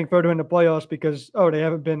 getting further into playoffs because, they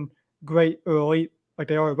haven't been great or elite like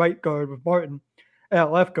they are at right guard with Martin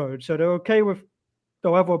at left guard. So they're okay with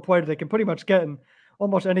the level of play that they can pretty much get in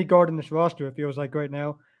almost any guard in this roster, it feels like right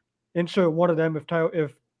now. Insert one of them if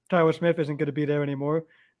Tyler Smith isn't going to be there anymore,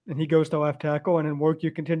 and he goes to left tackle, and then work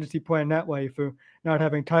your contingency plan that way for not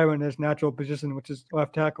having Tyler in his natural position, which is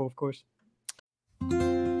left tackle, of course.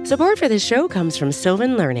 Support for this show comes from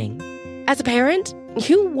Sylvan Learning. As a parent,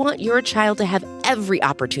 you want your child to have every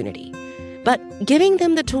opportunity, but giving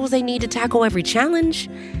them the tools they need to tackle every challenge,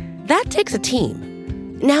 that takes a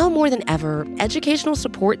team. Now more than ever, educational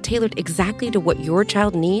support tailored exactly to what your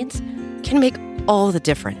child needs can make all the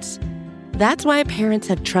difference. That's why parents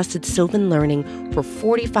have trusted Sylvan Learning for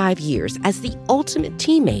 45 years as the ultimate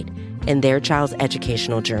teammate in their child's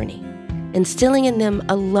educational journey, instilling in them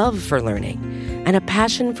a love for learning and a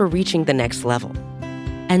passion for reaching the next level.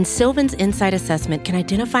 And Sylvan's Insight Assessment can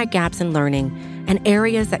identify gaps in learning and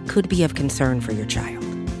areas that could be of concern for your child.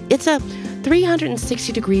 It's a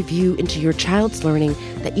 360-degree view into your child's learning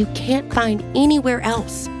that you can't find anywhere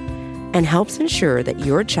else, and helps ensure that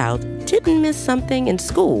your child didn't miss something in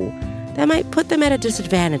school that might put them at a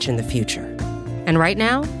disadvantage in the future. And right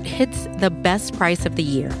now, it's the best price of the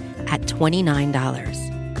year at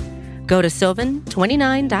 $29. Go to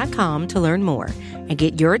sylvan29.com to learn more and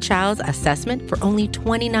get your child's assessment for only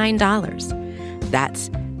 $29. That's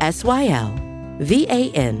SYLVAN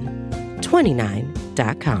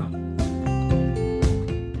 29.com.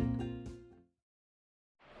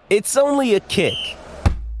 It's only a kick,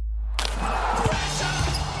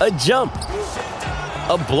 a jump,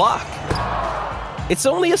 a block. It's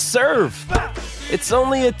only a serve. It's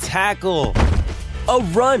only a tackle, a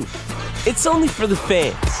run. It's only for the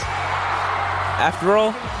fans. After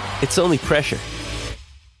all, it's only pressure.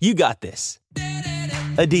 You got this.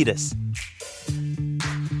 Adidas.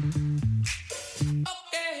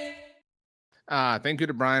 Thank you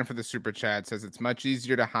to Brian for the super chat. Says it's much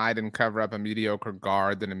easier to hide and cover up a mediocre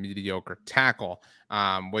guard than a mediocre tackle,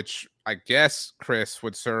 which I guess Chris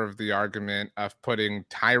would serve the argument of putting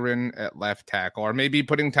Tyron at left tackle, or maybe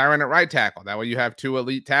putting Tyron at right tackle. That way you have two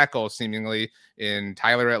elite tackles seemingly in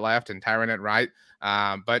Tyler at left and Tyron at right.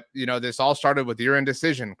 But this all started with your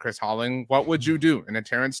indecision, Chris Holling. What would you do in a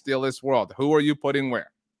Terrence Steele-less world? Who are you putting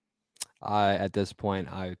where? At this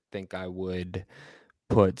point, I think I would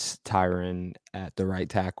put Tyron at the right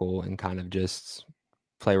tackle and kind of just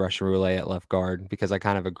play Russian roulette at left guard, because I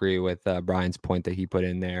kind of agree with Brian's point that he put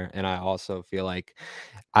in there. And I also feel like,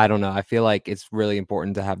 I don't know, I feel like it's really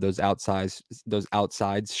important to have those outsides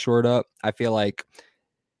shored up. I feel like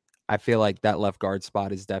that left guard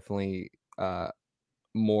spot is definitely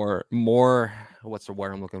more what's the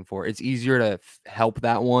word I'm looking for? It's easier to help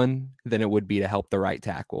that one than it would be to help the right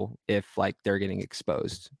tackle if like they're getting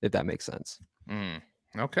exposed, if that makes sense.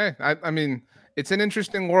 Okay. I mean, it's an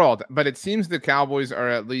interesting world, but it seems the Cowboys are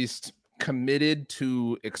at least committed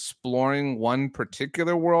to exploring one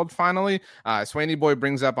particular world finally. Swaney Boy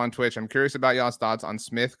brings up on Twitch, I'm curious about y'all's thoughts on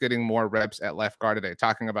Smith getting more reps at left guard today,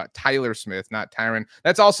 talking about Tyler Smith, not Tyron.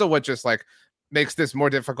 That's also what just like makes this more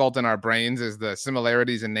difficult in our brains is the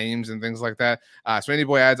similarities in names and things like that. Swaney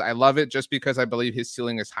Boy adds, I love it just because I believe his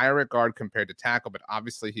ceiling is higher at guard compared to tackle, but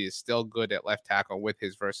obviously he is still good at left tackle with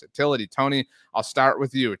his versatility. Tony, I'll start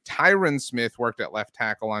with you. Tyron Smith worked at left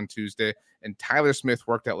tackle on Tuesday, and Tyler Smith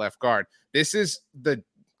worked at left guard. This is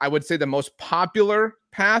I would say the most popular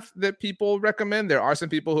path that people recommend. There are some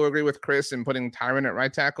people who agree with Chris in putting Tyron at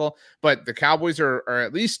right tackle, but the Cowboys are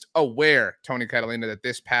at least aware, Tony Catalina, that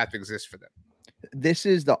this path exists for them. This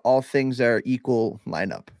is the all things are equal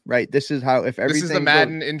lineup, right? This is how, if everything, this is the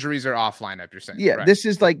Madden injuries are off lineup, you're saying. Yeah, right. This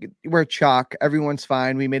is like we're chalk. Everyone's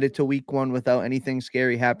fine. We made it to week 1 without anything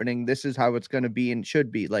scary happening. This is how it's going to be and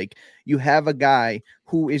should be. Like, you have a guy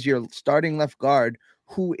who is your starting left guard,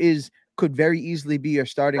 who could very easily be your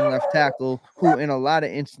starting left tackle, who in a lot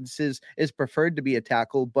of instances is preferred to be a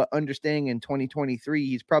tackle, but understanding in 2023,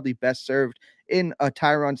 he's probably best served in a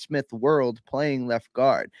Tyron Smith world playing left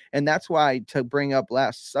guard. And that's why, to bring up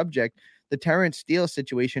last subject, the Terrence Steele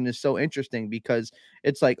situation is so interesting, because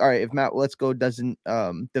it's like, all right, if Matt Let's-Go doesn't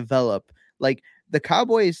develop, like, the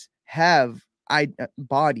Cowboys have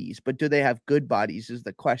bodies, but do they have good bodies is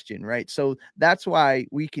the question, right? So that's why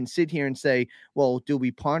we can sit here and say, well, do we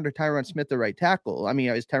ponder Tyron Smith the right tackle? I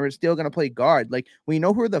mean, is Terrence Steele going to play guard? Like, we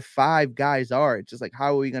know who the 5 guys are. It's just like,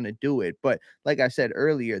 how are we going to do it? But like I said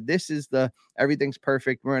earlier, this is everything's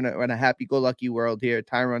perfect. We're in a happy-go-lucky world here.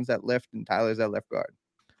 Tyron's at left and Tyler's at left guard.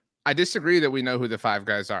 I disagree that we know who the 5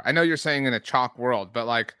 guys are. I know you're saying in a chalk world, but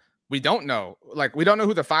like, we don't know. Like, we don't know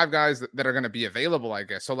who the 5 guys that are going to be available, I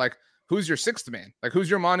guess. So like, who's your 6th man? Like, who's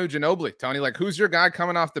your Manu Ginobili, Tony? Like, who's your guy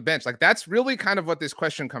coming off the bench? Like, that's really kind of what this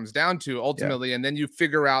question comes down to ultimately. Yeah. And then you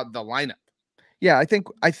figure out the lineup. Yeah, I think,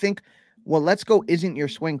 well, Let's-Go isn't your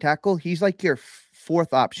swing tackle. He's like your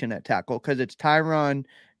 4th option at tackle, because it's Tyron,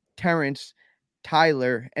 Terrence,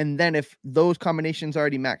 Tyler, and then if those combinations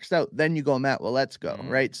already maxed out, then you go Matt Let's-Go,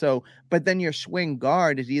 right? So, but then your swing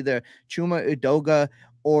guard is either Chuma Udoga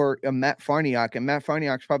or Matt Farniok, and Matt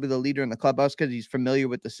Farniok's probably the leader in the clubhouse because he's familiar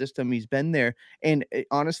with the system. He's been there, and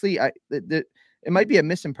honestly, it might be a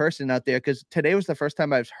missing person out there, because today was the first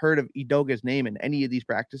time I've heard of Udoga's name in any of these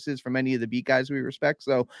practices from any of the beat guys we respect.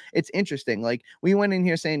 So it's interesting. Like, we went in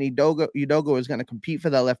here saying Udoga was going to compete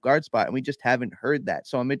for that left guard spot, and we just haven't heard that.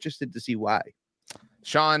 So I'm interested to see why.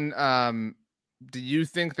 Sean, do you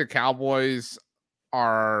think the Cowboys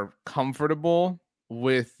are comfortable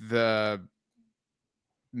with the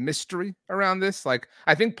mystery around this? Like,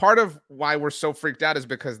 I think part of why we're so freaked out is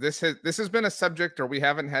because this has been a subject where we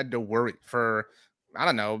haven't had to worry for, I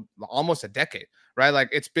don't know, almost a decade, right? Like,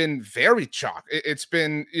 it's been very chalk. It's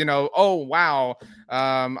been, oh, wow.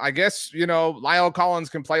 I guess, Lyle Collins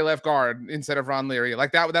can play left guard instead of Ron Leary.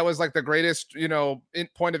 Like, that was like the greatest,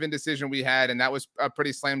 point of indecision we had. And that was a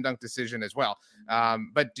pretty slam dunk decision as well.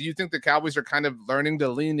 But do you think the Cowboys are kind of learning to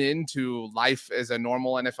lean into life as a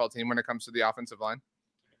normal NFL team when it comes to the offensive line?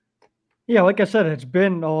 Yeah, like I said, it's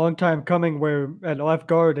been a long time coming where at left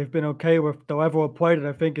guard they've been okay with the level of play that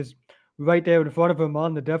I think is right there in front of them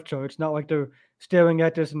on the depth chart. It's not like they're staring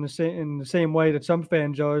at this in the same way that some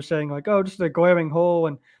fans are, saying like, oh, this is a glaring hole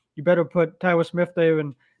and you better put Tyler Smith there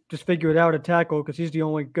and just figure it out at tackle because he's the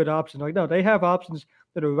only good option. Like, no, they have options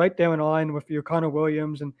that are right there in line with your Connor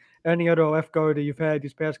Williams and any other left guard that you've had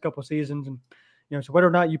these past couple of seasons. And so whether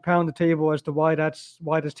or not you pound the table as to why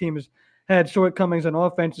this team has had shortcomings on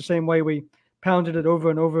offense, the same way we pounded it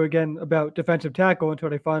over and over again about defensive tackle until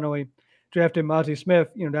they finally drafted Mozzie Smith,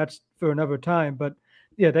 that's for another time. But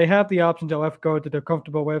yeah, they have the options at left guard that they're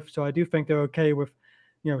comfortable with. So I do think they're okay with,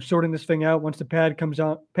 sorting this thing out once the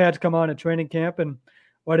pads come on at training camp and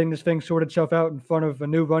letting this thing sort itself out in front of a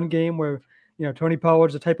new run game where, Tony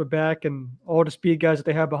Pollard's the type of back and all the speed guys that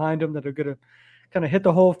they have behind him that are going to kind of hit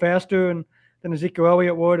the hole faster than Ezekiel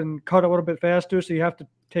Elliott would and cut a little bit faster. So you have to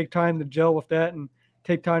take time to gel with that and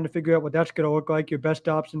take time to figure out what that's going to look like. Your best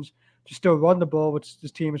options to still run the ball, which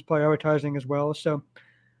this team is prioritizing as well. So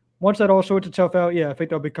once that all sorts itself out, yeah, I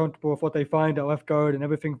think they'll be comfortable with what they find at left guard and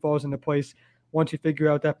everything falls into place once you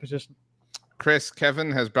figure out that position. Chris,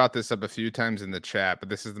 Kevin has brought this up a few times in the chat, but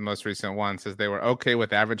this is the most recent one. Says they were okay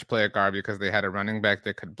with average play at guard because they had a running back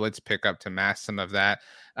that could blitz pick up to mask some of that.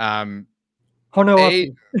 Hunter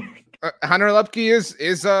Lupke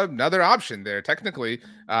is another option there, technically,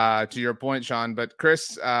 to your point, Sean. But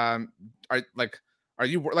Chris, are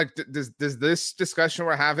you like, does this discussion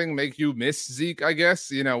we're having make you miss Zeke? I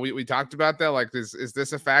guess, we talked about that. Like, is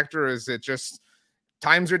this a factor? Or is it just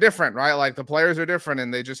times are different, right? Like, the players are different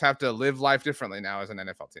and they just have to live life differently now as an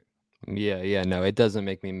NFL team. Yeah, no, it doesn't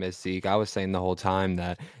make me miss Zeke. I was saying the whole time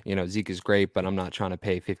that, Zeke is great, but I'm not trying to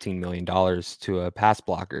pay $15 million to a pass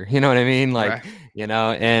blocker. You know what I mean? Like, Right.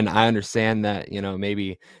 And I understand that,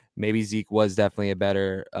 maybe Zeke was definitely a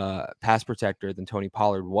better pass protector than Tony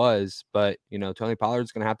Pollard was, but, Tony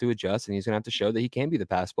Pollard's going to have to adjust and he's going to have to show that he can be the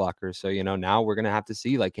pass blocker. So, now we're going to have to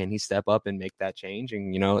see, like, can he step up and make that change?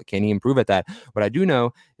 And, can he improve at that? What I do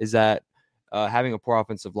know is that having a poor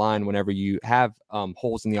offensive line whenever you have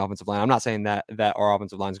holes in the offensive line. I'm not saying that our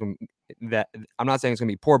offensive line is going to I'm not saying it's going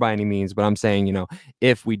to be poor by any means, but I'm saying,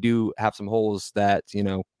 if we do have some holes that,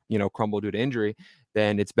 crumble due to injury,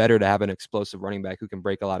 then it's better to have an explosive running back who can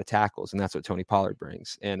break a lot of tackles. And that's what Tony Pollard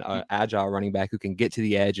brings. And an agile running back who can get to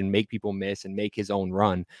the edge and make people miss and make his own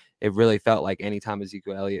run. It really felt like anytime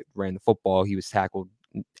Ezekiel Elliott ran the football, he was tackled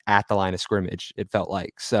at the line of scrimmage, it felt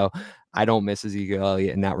like. So I don't miss Ezekiel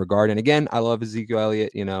Elliott in that regard. And again, I love Ezekiel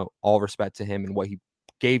Elliott, all respect to him and what he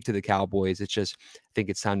gave to the Cowboys. It's just, I think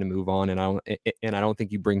it's time to move on. And I don't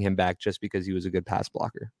think you bring him back just because he was a good pass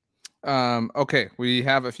blocker. Okay, we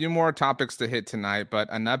have a few more topics to hit tonight, but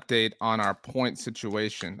an update on our point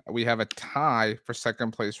situation. We have a tie for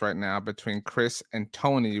second place right now between Chris and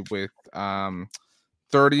Tony with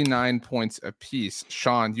 39 points apiece.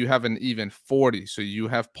 Sean, you have an even 40, so you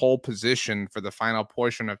have pole position for the final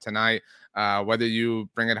portion of tonight. Whether you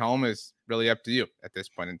bring it home is really up to you at this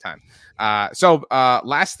point in time. So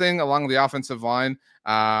last thing along the offensive line,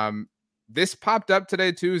 this popped up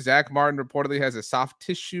today too. Zach Martin reportedly has a soft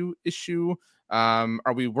tissue issue.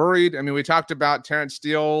 Are we worried? I mean, we talked about Terrence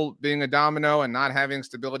Steele being a domino and not having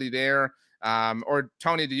stability there. Or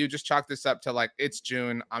Tony, do you just chalk this up to like, it's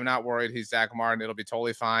June, I'm not worried, he's Zach Martin, it'll be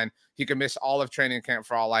totally fine. He can miss all of training camp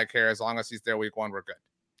for all I care. As long as he's there week 1, we're good.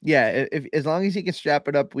 Yeah, if as long as he can strap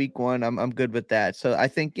it up week 1, I'm good with that. So I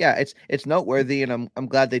think it's noteworthy, and I'm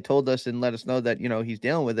glad they told us and let us know that he's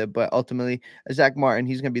dealing with it. But ultimately, Zach Martin,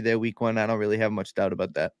 he's gonna be there week 1. I don't really have much doubt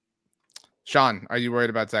about that. Sean, are you worried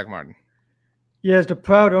about Zach Martin? Yeah, as the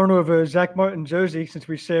proud owner of a Zach Martin jersey, since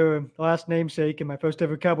we share a last namesake, in my first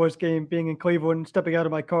ever Cowboys game being in Cleveland, stepping out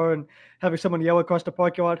of my car and having someone yell across the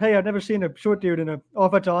parking lot, "Hey, I've never seen a short dude in an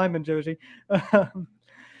offensive lineman jersey."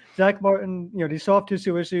 Zach Martin, these soft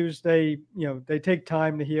tissue issues, they take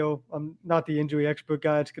time to heal. I'm not the injury expert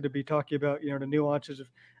guy. It's going to be talking about, the nuances of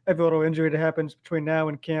every little injury that happens between now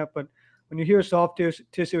and camp. But when you hear soft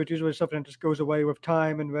tissue, it's usually something that just goes away with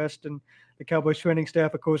time and rest. And the Cowboys training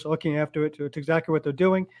staff, of course, looking after it. So it's exactly what they're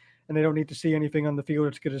doing. And they don't need to see anything on the field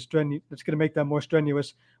that's going to make them more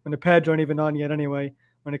strenuous when the pads aren't even on yet anyway,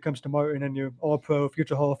 when it comes to Martin and your all-pro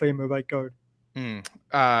future Hall of Famer right guard.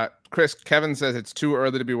 Chris, Kevin says it's too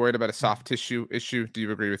early to be worried about a soft tissue issue. Do you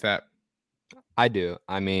agree with that? I do.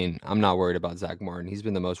 I mean, I'm not worried about Zach Martin. He's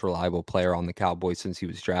been the most reliable player on the Cowboys since he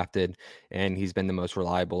was drafted, and he's been the most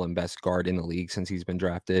reliable and best guard in the league since he's been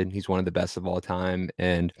drafted. He's one of the best of all time,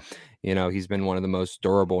 and he's been one of the most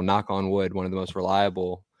durable, knock on wood, one of the most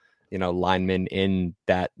reliable, linemen in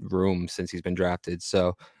that room since he's been drafted.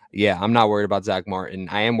 So yeah, I'm not worried about Zach Martin.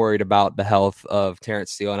 I am worried about the health of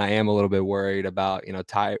Terrence Steele, and I am a little bit worried about, and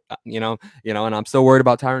I'm still worried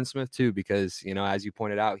about Tyron Smith too, because, as you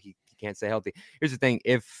pointed out, he can't stay healthy. Here's the thing.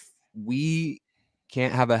 If we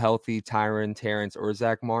can't have a healthy Tyron, Terrence, or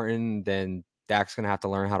Zach Martin, then Dak's going to have to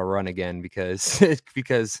learn how to run again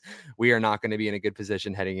because we are not going to be in a good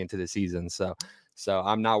position heading into the season. So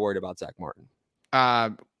I'm not worried about Zach Martin.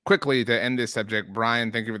 Quickly to end this subject,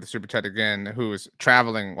 Brian, thank you for the super chat again, who is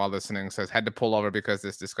traveling while listening, says had to pull over because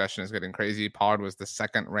this discussion is getting crazy. Pollard was the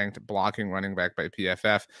second ranked blocking running back by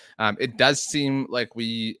PFF. It does seem like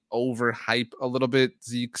we overhype a little bit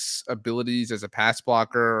Zeke's abilities as a pass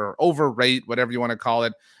blocker, or overrate, whatever you want to call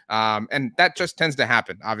it. And that just tends to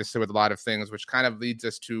happen, obviously, with a lot of things, which kind of leads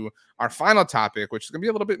us to our final topic, which is going to be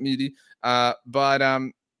a little bit meaty.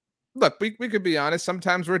 Look, we could be honest.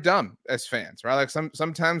 Sometimes we're dumb as fans, right? Like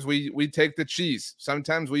sometimes we take the cheese.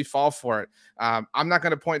 Sometimes we fall for it. I'm not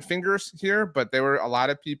going to point fingers here, but there were a lot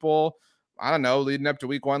of people, I don't know, leading up to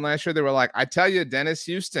week 1 last year. They were like, I tell you, Dennis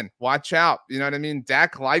Houston, watch out. You know what I mean?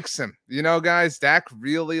 Dak likes him. Guys, Dak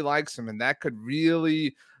really likes him, and that could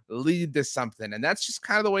really lead to something. And that's just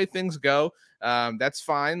kind of the way things go. That's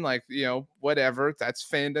fine. Like, whatever. That's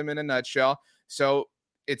fandom in a nutshell. So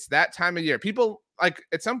it's that time of year. People, like,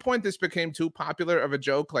 at some point this became too popular of a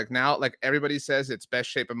joke. Like now, like everybody says it's best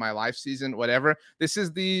shape of my life season, whatever. This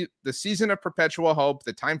is the season of perpetual hope,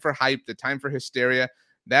 the time for hype, the time for hysteria.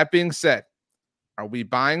 That being said, Are we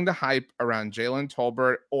buying the hype around Jalen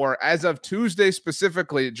Tolbert, or as of Tuesday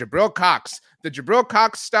specifically, Jabril Cox? The Jabril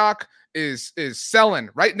Cox stock is selling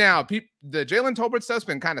right now. The Jalen Tolbert stuff's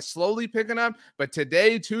been kind of slowly picking up, but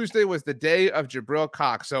today, Tuesday, was the day of Jabril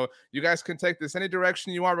Cox. So you guys can take this any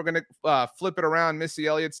direction you want. We're going to flip it around Missy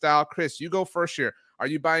Elliott style. Chris, you go first here. Are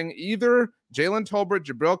you buying either Jalen Tolbert,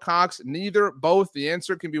 Jabril Cox, neither, both? The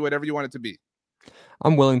answer can be whatever you want it to be.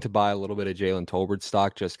 I'm willing to buy a little bit of Jalen Tolbert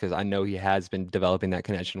stock just because I know he has been developing that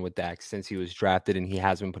connection with Dak since he was drafted, and he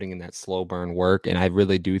has been putting in that slow burn work. And I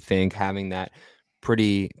really do think having that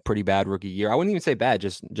pretty bad rookie year, I wouldn't even say bad,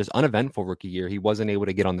 just uneventful rookie year. He wasn't able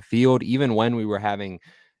to get on the field even when we were having,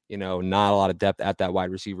 not a lot of depth at that wide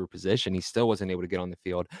receiver position. He still wasn't able to get on the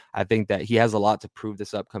field. I think that he has a lot to prove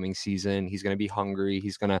this upcoming season. He's going to be hungry.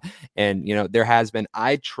 There has been,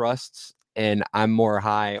 I trust, and I'm more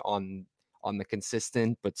high on the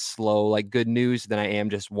consistent but slow, like, good news than I am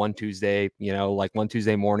just one Tuesday, like one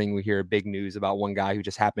Tuesday morning, we hear big news about one guy who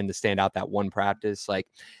just happened to stand out that one practice. Like,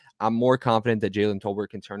 I'm more confident that Jalen Tolbert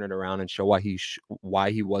can turn it around and show why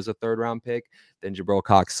he was a 3rd round pick than Jabril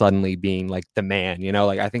Cox suddenly being like the man.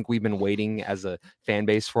 Like, I think we've been waiting as a fan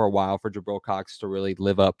base for a while for Jabril Cox to really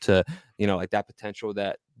live up to, like that potential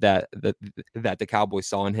that the Cowboys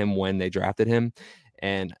saw in him when they drafted him.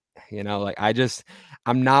 And,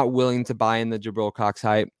 I'm not willing to buy in the Jabril Cox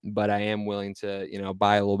hype, but I am willing to,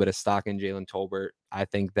 buy a little bit of stock in Jalen Tolbert. I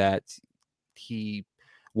think that he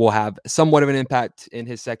will have somewhat of an impact in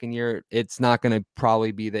his second year. It's not going to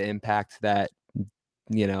probably be the impact that,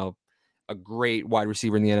 a great wide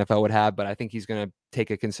receiver in the NFL would have, but I think he's going to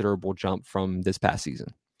take a considerable jump from this past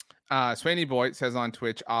season. Swaney Boy says on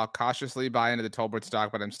Twitch, I'll cautiously buy into the Tolbert stock,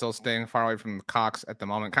 but I'm still staying far away from Cox at the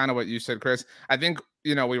moment. Kind of what you said, Chris. I think,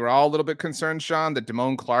 we were all a little bit concerned, Sean, that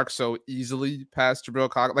Damone Clark so easily passed Jabril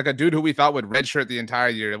Cox. Like, a dude who we thought would redshirt the entire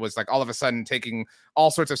year. It was like all of a sudden taking all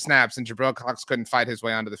sorts of snaps, and Jabril Cox couldn't fight his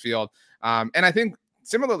way onto the field. And I think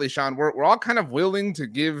similarly, Sean, we're all kind of willing to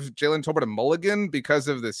give Jalen Tolbert a mulligan because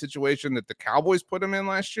of the situation that the Cowboys put him in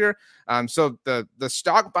last year. So the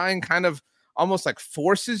stock buying kind of almost like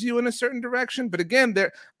forces you in a certain direction. But again,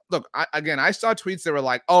 I saw tweets that were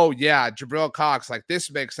like, oh yeah, Jabril Cox, like,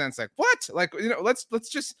 this makes sense. Like, what? Like, let's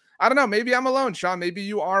just, I don't know. Maybe I'm alone, Sean. Maybe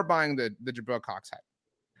you are buying the Jabril Cox hype.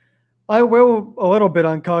 I will a little bit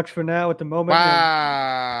on Cox for now at the moment.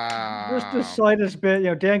 Wow. Just the slightest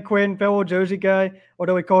bit. Dan Quinn, fellow Jersey guy,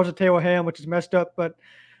 although he calls it Taylor Ham, which is messed up, but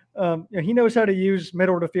he knows how to use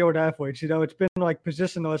middle of the field athletes. It's been like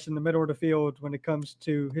positionless in the middle of the field when it comes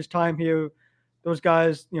to his time here. Those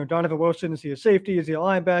guys, Donovan Wilson, is he a safety? Is he a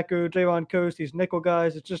linebacker? Javon Coast, these nickel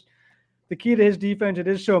guys. It's just the key to his defense. It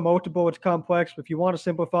is so multiple, it's complex. But if you want to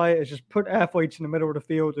simplify it, it's just put athletes in the middle of the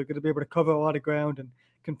field. They're going to be able to cover a lot of ground and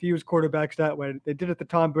confuse quarterbacks that way. They did it to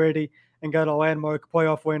Tom Brady and got a landmark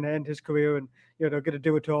playoff win to end his career. And, they're going to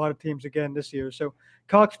do it to a lot of teams again this year. So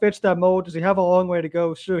Cox fits that mold. Does he have a long way to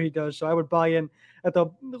go? Sure, he does. So I would buy in at the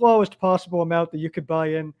lowest possible amount that you could buy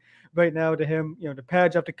in right now to him. The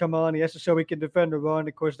pads have to come on. He has to show he can defend the run.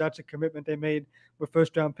 Of course, that's a commitment they made with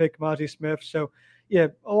 1st-round pick Mozzie Smith. So, yeah,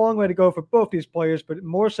 a long way to go for both these players, but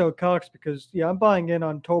more so Cox because, I'm buying in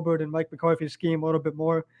on Tolbert and Mike McCarthy's scheme a little bit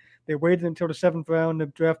more. They waited until the 7th round to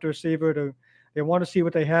draft a receiver. They want to see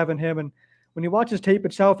what they have in him. And when you watch his tape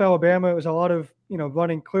at South Alabama, it was a lot of,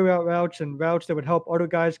 running clear-out routes and routes that would help other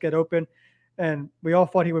guys get open. And we all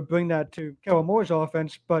thought he would bring that to Kellen Moore's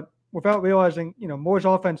offense, but without realizing, Moore's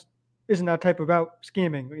offense isn't that type of route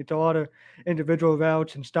scheming. It's a lot of individual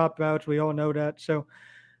routes and stop routes. We all know that. So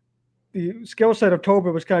the skill set of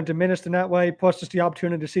Tolbert was kind of diminished in that way, plus just the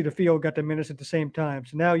opportunity to see the field got diminished at the same time.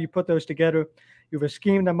 So now you put those together, you have a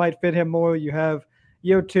scheme that might fit him more. You have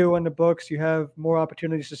year 2 on the books. You have more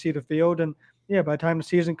opportunities to see the field. And, by the time the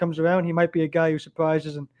season comes around, he might be a guy who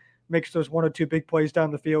surprises and makes those 1 or 2 big plays down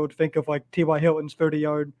the field. Think of like T.Y. Hilton's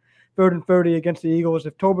 30-yard 3rd and 30 against the Eagles.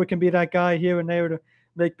 If Tolbert can be that guy here and there to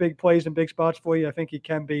make big plays in big spots for you, I think he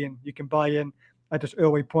can be, and you can buy in at this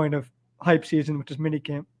early point of hype season, which is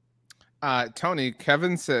minicamp. Tony,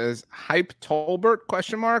 Kevin says, hype Tolbert, ?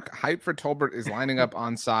 Hype for Tolbert is lining up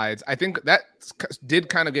on sides. I think that did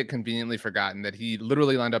kind of get conveniently forgotten that he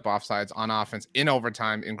literally lined up offsides on offense in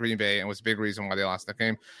overtime in Green Bay and was a big reason why they lost the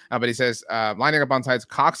game. But he says, lining up on sides,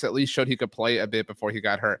 Cox at least showed he could play a bit before he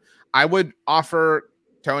got hurt. I would offer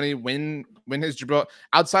Tony when his Jabril,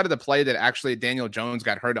 outside of the play that actually Daniel Jones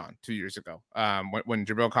got hurt on 2 years ago, when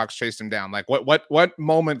Jabril Cox chased him down, like what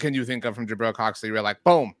moment can you think of from Jabril Cox that you were like,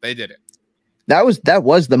 boom, they did it? That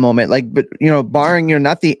was the moment, like, but barring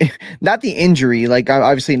not the injury, like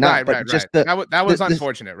obviously not, right, but right, just right. That was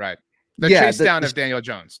unfortunate, right? The chase down of Daniel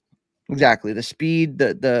Jones. Exactly. The speed,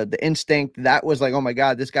 the instinct, that was like, oh my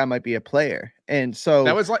God, this guy might be a player. And so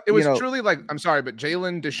that was like, it was truly like, I'm sorry, but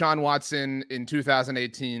Jalen Deshaun Watson in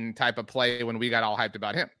 2018 type of play when we got all hyped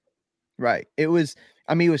about him. Right. It was,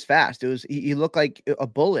 I mean, he was fast. It was, he looked like a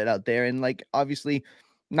bullet out there. And like, obviously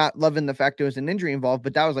not loving the fact there was an injury involved,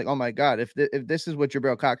 but that was like, oh my God, if this is what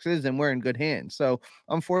Jabril Cox is, then we're in good hands. So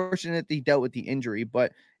unfortunate he dealt with the injury.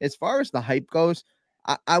 But as far as the hype goes,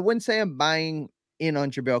 I wouldn't say I'm buying in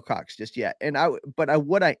on Jabril Cox just yet. And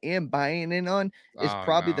what I am buying in on is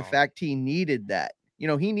probably the fact he needed that. You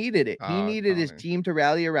know, he needed it. He needed his team to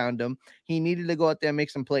rally around him. He needed to go out there and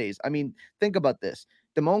make some plays. I mean, think about this.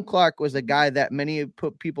 Damone Clark was a guy that many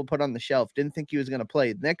people put on the shelf, didn't think he was going to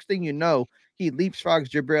play. Next thing you know, he leapfrogs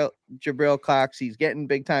Jabril Cox. He's getting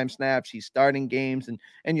big time snaps. He's starting games,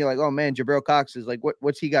 and you're like, oh man, Jabril Cox is like,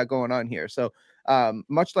 what's he got going on here? So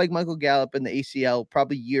much like Michael Gallup in the ACL,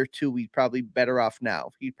 probably year 2, he's probably better off now.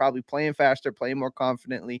 He's probably playing faster, playing more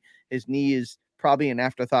confidently. His knee is probably an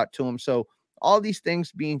afterthought to him. So all these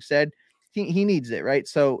things being said, he needs it, right?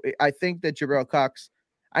 So I think that Jabril Cox,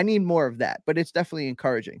 I need more of that, but it's definitely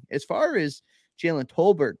encouraging. As far as Jalen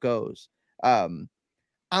Tolbert goes,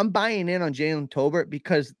 I'm buying in on Jalen Tolbert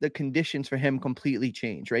because the conditions for him completely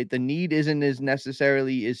change, right? The need isn't as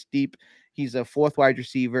necessarily as steep. He's a 4th wide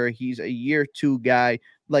receiver. He's a year 2 guy.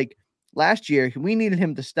 Like last year, we needed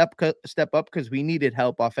him to step up because we needed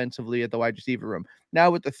help offensively at the wide receiver room. Now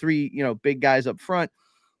with the 3, big guys up front,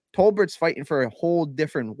 Tolbert's fighting for a whole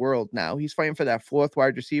different world now. He's fighting for that 4th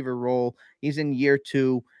wide receiver role. He's in year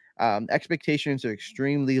 2. Expectations are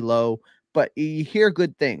extremely low, but you hear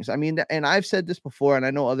good things. I mean, and I've said this before, and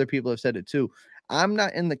I know other people have said it too. I'm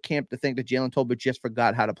not in the camp to think that Jalen Tolbert just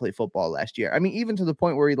forgot how to play football last year. I mean, even to the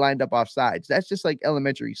point where he lined up off sides. That's just like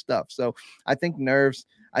elementary stuff. So I think nerves.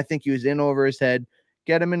 I think he was in over his head.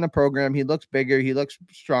 Get him in the program. He looks bigger. He looks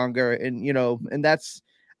stronger. And, and that's,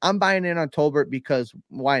 I'm buying in on Tolbert because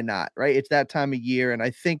why not, right? It's that time of year, and I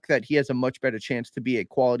think that he has a much better chance to be a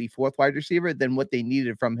quality 4th wide receiver than what they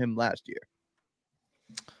needed from him last year.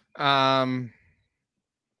 I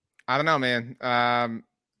don't know, man.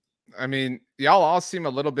 I mean, y'all all seem a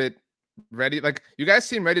little bit ready. Like, you guys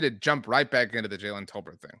seem ready to jump right back into the Jalen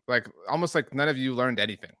Tolbert thing. Like, almost like none of you learned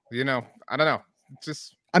anything. I don't know. It's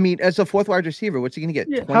just... I mean, as a 4th wide receiver, what's he going to get?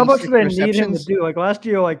 Yeah, how much do they need him to do? Like last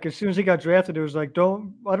year, like as soon as he got drafted, it was like, I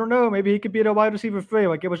don't know, maybe he could be a wide receiver 3.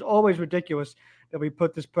 Like it was always ridiculous that we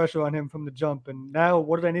put this pressure on him from the jump. And now,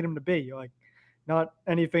 what do they need him to be? Like, not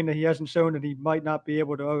anything that he hasn't shown that he might not be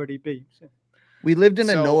able to already be. So. We lived in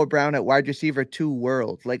a Noah Brown at wide receiver 2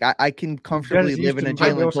 world. Like I can comfortably live in a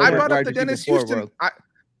Jalen Tolbert I brought up the Dennis Houston.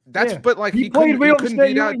 But like he played real.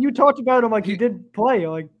 You talked about him like he did play.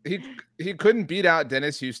 Like he couldn't beat out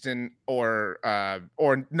Dennis Houston or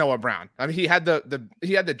Noah Brown. I mean, he had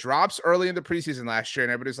the drops early in the preseason last year,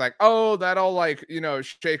 and everybody's like, oh, that'll like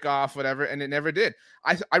shake off whatever, and it never did.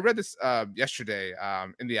 I read this yesterday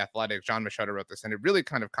in The Athletic. John Machado wrote this, and it really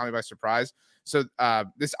kind of caught me by surprise. So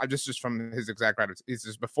this just from his exact write. He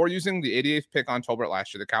says, before using the 88th pick on Tolbert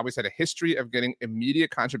last year, the Cowboys had a history of getting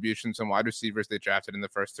immediate contributions from wide receivers they drafted in the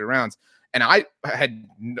first 3 rounds. And I had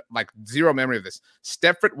like zero memory of this.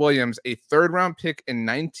 Stepford Williams, a 3rd round pick in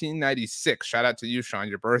 1996, shout out to you, Sean,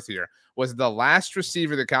 your birth year, was the last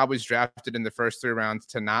receiver the Cowboys drafted in the first 3 rounds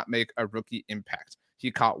to not make a rookie impact. He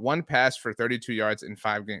caught 1 pass for 32 yards in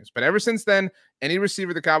 5 games. But ever since then, any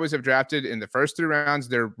receiver the Cowboys have drafted in the first 3 rounds,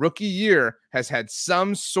 their rookie year has had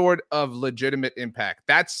some sort of legitimate impact.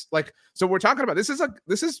 That's like, so we're talking about, this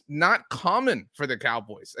is not common for the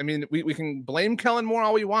Cowboys. I mean, we can blame Kellen Moore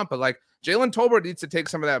all we want, but like Jalen Tolbert needs to take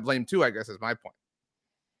some of that blame too, I guess is my point.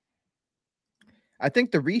 I think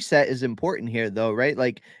the reset is important here though, right?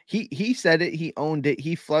 Like he said it, he owned it.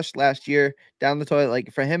 He flushed last year down the toilet.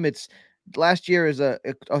 Like for him, it's, last year is a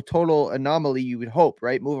total anomaly, you would hope,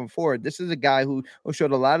 right? Moving forward, this is a guy who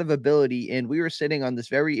showed a lot of ability, and we were sitting on this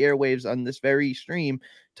very airwaves on this very stream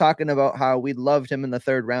talking about how we loved him in the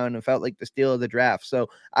 3rd round and felt like the steal of the draft. So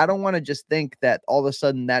I don't want to just think that all of a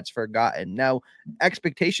sudden that's forgotten. Now,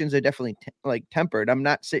 expectations are definitely tempered. I'm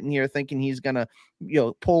not sitting here thinking he's gonna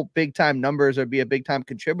pull big time numbers or be a big time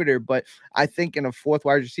contributor, but I think in a 4th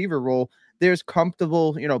wide receiver role, there's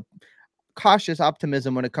comfortable, cautious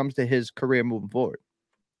optimism when it comes to his career moving forward.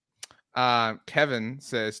 Kevin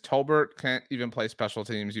says Tolbert can't even play special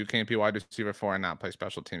teams. You can't be wide receiver 4 and not play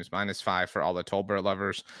special teams. -5 for all the Tolbert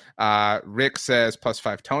lovers. Rick says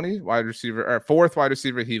 +5 Tony, wide receiver or 4th wide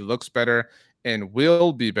receiver. He looks better and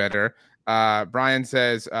will be better. Brian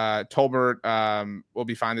says Tolbert will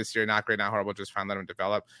be fine this year. Not great, not horrible, just fine. Let him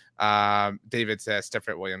develop. David says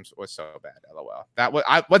Stepford Williams was so bad. LOL. That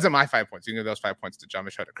wasn't my 5 points. You can give those 5 points to John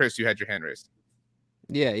Machota. Chris, you had your hand raised.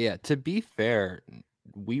 Yeah. To be fair,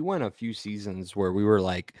 we went a few seasons where we were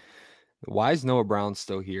like, why is Noah Brown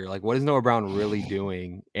still here? Like, what is Noah Brown really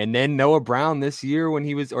doing? And then Noah Brown this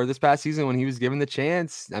past season when he was given the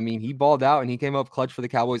chance, I mean, he balled out and he came up clutch for the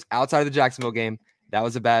Cowboys outside of the Jacksonville game. That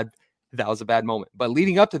was a bad moment. But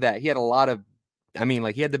leading up to that, he had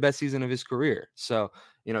he had the best season of his career. So,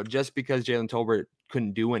 just because Jalen Tolbert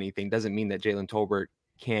couldn't do anything doesn't mean that Jalen Tolbert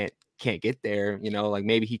can't get there. Like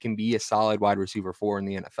maybe he can be a solid wide receiver 4 in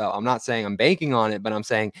the NFL. I'm not saying I'm banking on it, but I'm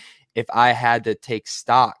saying if I had to take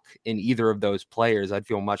stock in either of those players, I'd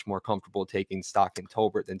feel much more comfortable taking stock in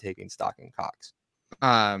Tolbert than taking stock in Cox.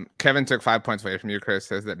 Kevin took 5 points away from you. Chris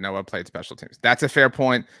says that Noah played special teams. That's a fair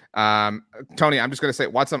point. Tony, I'm just going to say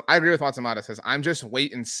I agree with Watsamata says, I'm just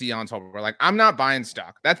wait and see on Tolbert. Like, I'm not buying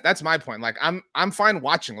stock. That's my point. Like, I'm fine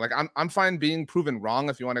watching. Like, I'm fine being proven wrong,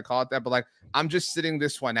 if you want to call it that. But like, I'm just sitting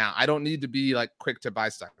this one out. I don't need to be like quick to buy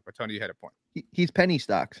stock. But Tony, you had a point. He's penny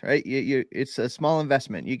stocks, right? It's a small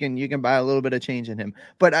investment. You can buy a little bit of change in him.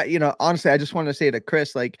 But honestly, I just want to say to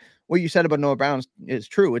Chris, like what you said about Noah Brown is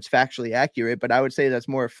true. It's factually accurate, but I would say that's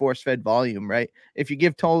more force-fed volume, right? If you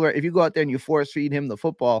go out there and you force feed him the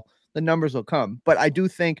football, the numbers will come. But I do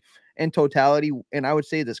think in totality, and I would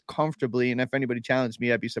say this comfortably, and if anybody challenged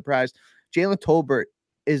me, I'd be surprised. Jalen Tolbert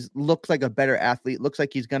looks like a better athlete, looks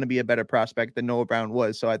like he's going to be a better prospect than Noah Brown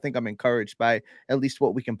was. So I think I'm encouraged by at least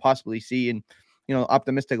what we can possibly see and,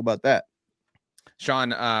 optimistic about that.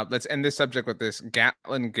 Sean, let's end this subject with this.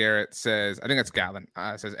 Gatlin Garrett says, I think it's Gatlin,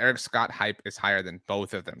 says Eric Scott hype is higher than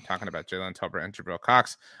both of them. Talking about Jalen Tolbert and Jabril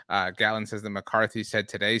Cox. Gatlin says that McCarthy said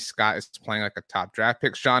today Scott is playing like a top draft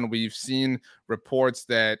pick. Sean, we've seen reports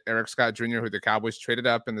that Eric Scott Jr., who the Cowboys traded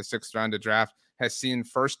up in the 6th round to draft, has seen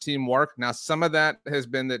first team work. Now, some of that has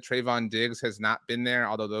been that Trayvon Diggs has not been there,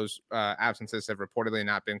 although those absences have reportedly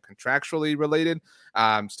not been contractually related.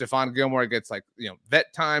 Stephon Gilmore gets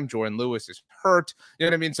vet time. Jordan Lewis is hurt. You know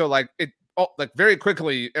what I mean? So very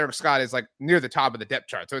quickly, Eric Scott is like near the top of the depth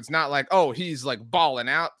chart. So it's not like, oh, he's like balling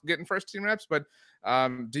out getting first team reps. But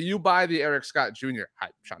do you buy the Eric Scott Jr.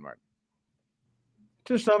 hype, Sean Martin?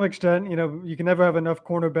 To some extent, you can never have enough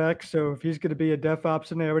cornerbacks. So if he's going to be a depth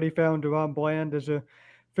option, they already found Deron Bland as a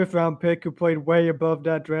 5th round pick who played way above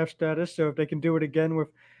that draft status. So if they can do it again with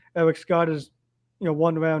Eric Scott as,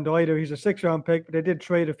 1 round later, he's a 6th round pick, but they did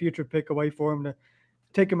trade a future pick away for him to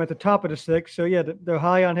take him at the top of the 6th. So yeah, they're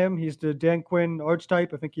high on him. He's the Dan Quinn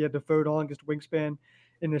archetype. I think he had the 3rd longest wingspan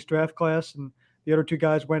in this draft class, and the other 2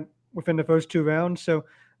 guys went within the first 2 rounds. So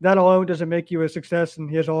that alone doesn't make you a success, and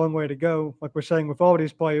he has a long way to go, like we're saying with all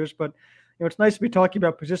these players. But it's nice to be talking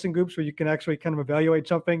about position groups where you can actually kind of evaluate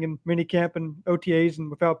something in minicamp and OTAs and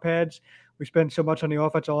without pads. We spend so much on the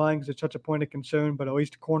offensive line because it's such a point of concern, but at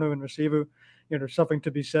least corner and receiver, there's something to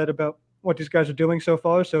be said about what these guys are doing so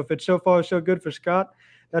far. So if it's so far so good for Scott,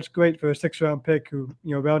 that's great for a 6th round pick who,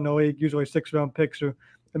 around the league, usually 6th round picks are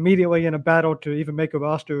immediately in a battle to even make a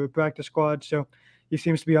roster or practice squad. So he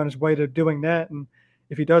seems to be on his way to doing that. And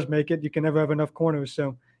if he does make it, you can never have enough corners.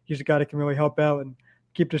 So he's a guy that can really help out and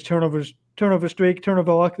keep this turnover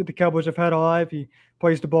luck that the Cowboys have had alive. He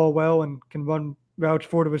plays the ball well and can run routes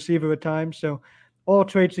for the receiver at times. So all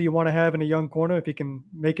traits that you want to have in a young corner, if he can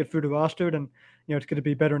make it through the roster, then it's going to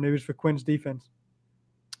be better news for Quinn's defense.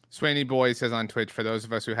 Swaney Boy says on Twitch, for those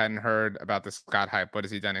of us who hadn't heard about the Scott hype, what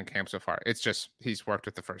has he done in camp so far? It's just he's worked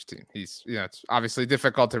with the first team. He's it's obviously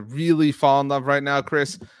difficult to really fall in love right now,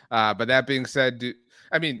 Chris. But that being said,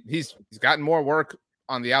 he's gotten more work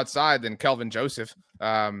on the outside than Kelvin Joseph.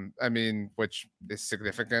 Which is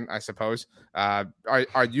significant, I suppose.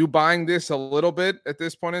 Are you buying this a little bit at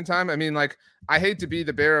this point in time? I hate to be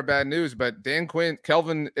the bearer of bad news, but Dan Quinn,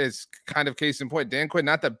 Kelvin is kind of case in point. Dan Quinn,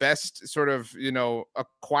 not the best sort of,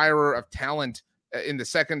 acquirer of talent in the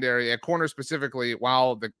secondary at corner specifically,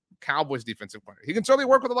 while the Cowboys defensive corner. He can certainly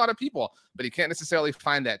work with a lot of people, but he can't necessarily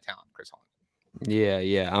find that talent, Chris Holland.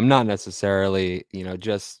 Yeah. I'm not necessarily,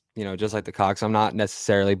 just like the Cox, I'm not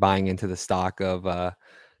necessarily buying into the stock of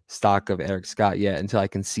Eric Scott yet until I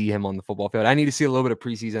can see him on the football field. I need to see a little bit of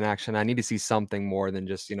preseason action. I need to see something more than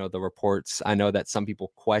just, the reports. I know that some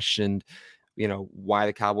people questioned, why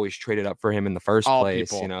the Cowboys traded up for him in the first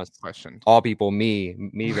place. Questioned. All people, me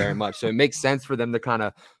very much. So it makes sense for them to kind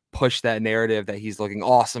of push that narrative that he's looking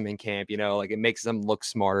awesome in camp. It makes them look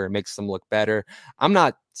smarter, it makes them look better. I'm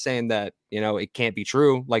not saying that, it can't be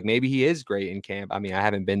true. Like maybe he is great in camp. I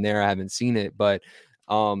haven't been there, I haven't seen it, but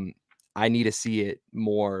I need to see it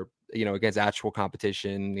more against actual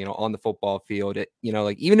competition, on the football field.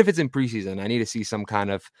 Like even if it's in preseason, I need to see some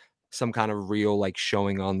kind of real like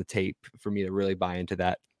showing on the tape for me to really buy into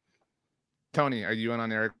that. Tony, are you in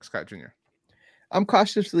on Eric Scott Jr.? I'm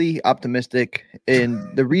cautiously optimistic,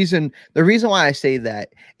 and the reason why I say that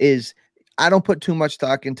is I don't put too much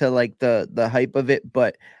stock into like the hype of it,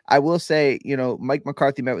 but I will say, Mike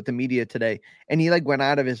McCarthy met with the media today, and he like went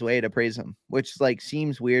out of his way to praise him, which like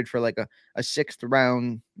seems weird for like a 6th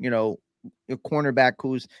round, a cornerback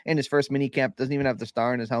who's in his first mini camp, doesn't even have the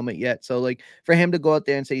star in his helmet yet. So like for him to go out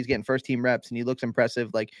there and say he's getting first team reps and he looks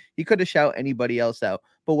impressive, like he could have shout anybody else out.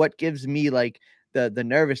 But what gives me like the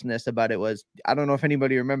nervousness about it was, I don't know if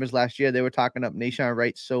anybody remembers last year, they were talking up Nahshon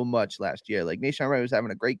Wright so much last year. Like Nahshon Wright was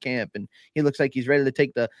having a great camp and he looks like he's ready to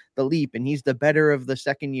take the leap, and he's the better of the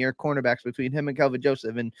second year cornerbacks between him and Kelvin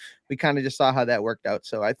Joseph. And we kind of just saw how that worked out.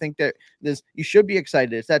 So I think that you should be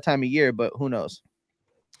excited. It's that time of year, but who knows?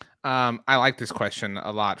 I like this question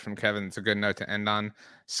a lot from Kevin. It's a good note to end on.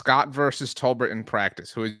 Scott versus Tolbert in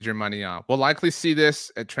practice. Who is your money on? We'll likely see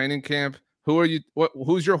this at training camp. Who are you?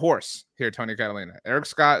 Who's your horse here, Tony Catalina? Eric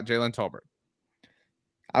Scott, Jalen Tolbert.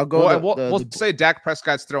 I'll go. We'll say Dak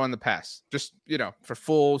Prescott's throwing the pass, just for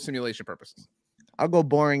full simulation purposes. I'll go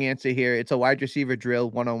boring answer here. It's a wide receiver drill,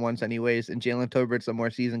 one-on-ones anyways, and Jalen Tolbert's a more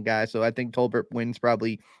seasoned guy, so I think Tolbert wins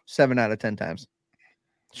probably 7 out of 10 times.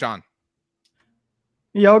 Sean.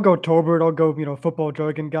 Yeah, I'll go Tolbert. I'll go, football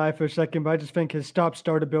jargon guy for a second, but I just think his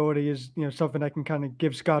stop-start ability is, something that can kind of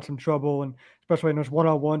give Scott some trouble, and especially in those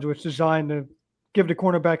one-on-ones where it's designed to give the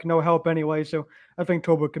cornerback no help anyway. So I think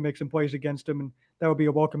Tolbert can make some plays against him, and that would be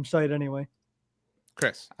a welcome sight anyway.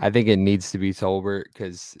 Chris. I think it needs to be Tolbert,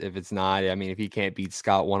 because if it's not, if he can't beat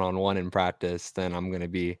Scott one-on-one in practice, then I'm going to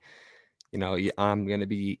be I'm going to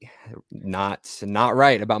be not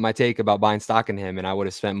right about my take about buying stock in him, and I would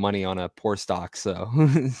have spent money on a poor stock. So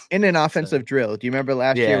in an offensive drill, do you remember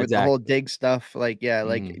last year with the whole Diggs stuff? Like,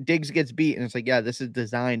 Diggs gets beat, and it's like, this is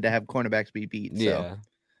designed to have cornerbacks be beat. So. Yeah.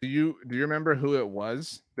 Do you remember who it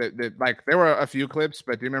was that like there were a few clips,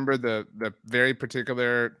 but do you remember the very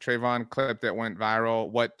particular Trayvon clip that went viral?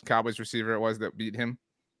 What Cowboys receiver it was that beat him?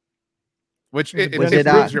 Which it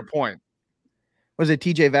proves your point. Was it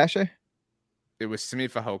TJ Vasher? It was Simi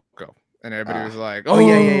Fehoko, and everybody was like, yeah.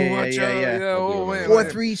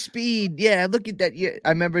 4.3 speed. Yeah, look at that. Yeah, I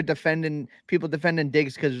remember people defending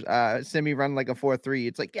Diggs because Simi run like a 4.3.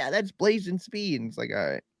 It's like, that's blazing speed. And it's like,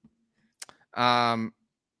 all right.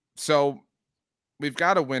 So we've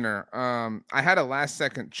got a winner. I had a last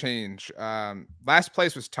second change. Last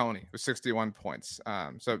place was Tony with 61 points.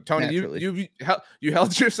 So Tony, you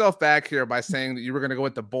held yourself back here by saying that you were going to go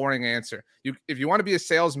with the boring answer. If you want to be a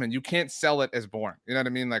salesman, you can't sell it as boring. You know what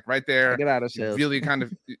I mean? Like right there, get out of sales. Really kind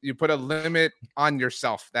of you put a limit on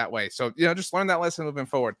yourself that way. So just learn that lesson moving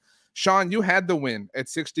forward. Sean, you had the win at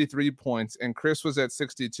 63 points, and Chris was at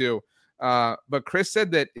 62. But Chris said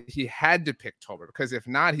that he had to pick Tolbert because if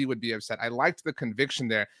not, he would be upset. I liked the conviction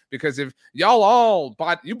there because if y'all all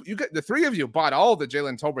bought, you get the 3 of you bought all the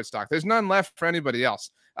Jalen Tolbert stock. There's none left for anybody else.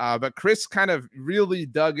 But Chris kind of really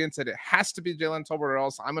dug in, said it has to be Jalen Tolbert or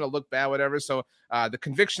else I'm going to look bad, whatever. So the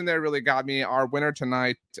conviction there really got me. Our winner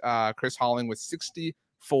tonight, Chris Halling with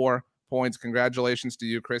 64 points. Congratulations to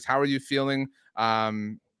you, Chris. How are you feeling?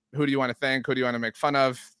 Who do you want to thank? Who do you want to make fun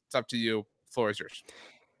of? It's up to you. Floor is yours.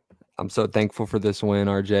 I'm so thankful for this win,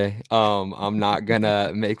 RJ. I'm not going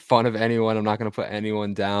to make fun of anyone. I'm not going to put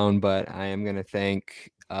anyone down, but I am going to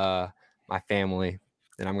thank my family.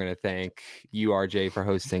 And I'm going to thank you, RJ, for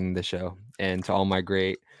hosting the show. And to all my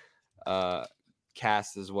great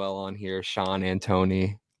cast as well on here, Sean and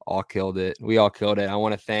Tony, all killed it. We all killed it. I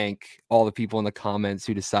want to thank all the people in the comments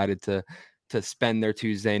who decided to spend their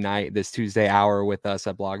Tuesday night, this Tuesday hour with us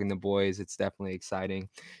at Blogging the Boys. It's definitely exciting.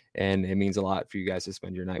 And it means a lot for you guys to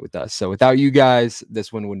spend your night with us. So without you guys,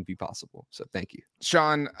 this one wouldn't be possible. So thank you.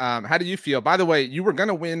 Sean, how do you feel? By the way, you were going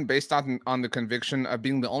to win based on the conviction of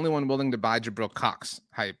being the only one willing to buy Jabril Cox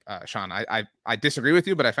hype, Sean. I disagree with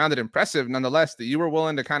you, but I found it impressive nonetheless that you were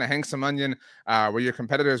willing to kind of hang some onion where your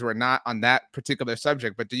competitors were not on that particular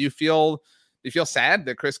subject. But do you feel sad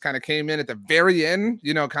that Chris kind of came in at the very end,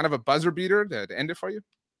 kind of a buzzer beater to end it for you?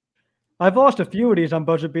 I've lost a few of these on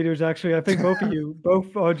buzzer beaters, actually. I think both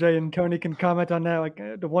RJ and Tony can comment on that. Like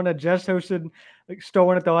the one that Jess hosted,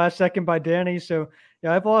 stolen at the last second by Danny. So,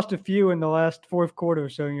 yeah, I've lost a few in the last fourth quarter.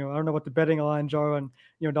 So, I don't know what the betting lines are on,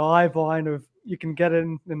 the live line of you can get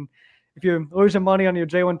in. And if you're losing money on your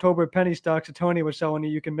Jalen Tolbert penny stocks that Tony was selling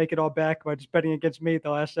you can make it all back by just betting against me at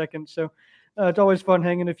the last second. So, it's always fun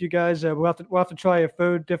hanging with you guys. We'll have to try a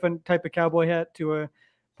third different type of cowboy hat to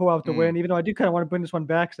pull out the win. Even though I do kind of want to bring this one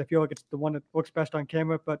back because I feel like it's the one that looks best on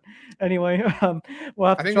camera. But anyway, we'll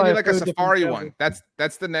have to think try we need like a safari one. That's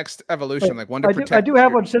the next evolution. Like one to protect. I do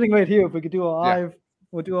have one sitting right here. If we could do a live,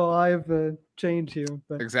 we'll do a live change here.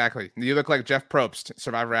 But. Exactly. You look like Jeff Probst,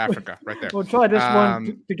 Survivor Africa, right there. We'll try this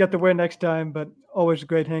one to get the win next time. But always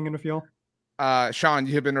great hanging with y'all. Sean,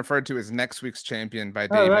 you have been referred to as next week's champion by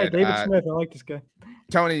David. All right, David Smith. I like this guy.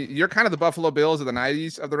 Tony, you're kind of the Buffalo Bills of the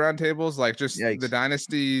 90s of the roundtables, like just Yikes. the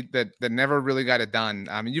dynasty that never really got it done.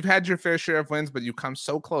 I mean, you've had your fair share of wins, but you come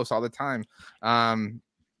so close all the time.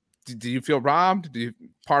 Do you feel robbed? Do you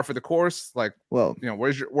par for the course? Like, well,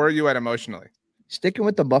 where are you at emotionally? Sticking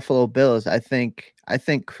with the Buffalo Bills, I think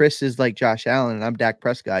Chris is like Josh Allen and I'm Dak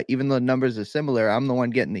Prescott. Even though the numbers are similar, I'm the one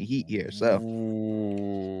getting the heat here. So,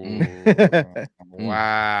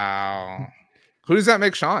 wow. Who does that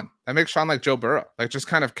make Sean? That makes Sean like Joe Burrow, like just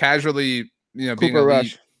kind of casually, being Cooper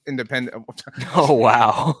Rush. Independent. Oh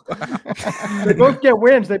wow! They both get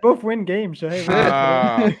wins. They both win games. So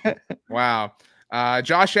hey, wow.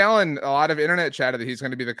 Josh Allen, a lot of internet chatter that he's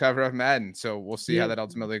going to be the cover of Madden. So we'll see how that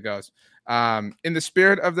ultimately goes. In the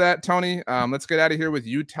spirit of that, Tony, let's get out of here with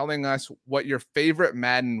you telling us what your favorite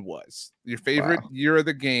Madden was, your favorite year of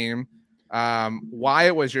the game, why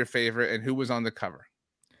it was your favorite, and who was on the cover.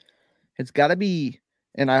 It's got to be,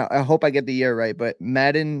 and I hope I get the year right, but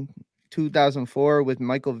Madden 2004 with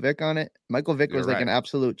Michael Vick on it. Michael Vick was like an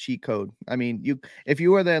absolute cheat code. I mean, if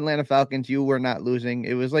you were the Atlanta Falcons, you were not losing.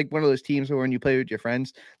 It was like one of those teams where when you play with your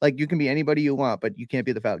friends, like you can be anybody you want, but you can't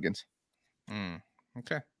be the Falcons.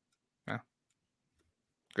 Okay. Yeah.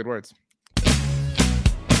 Good words.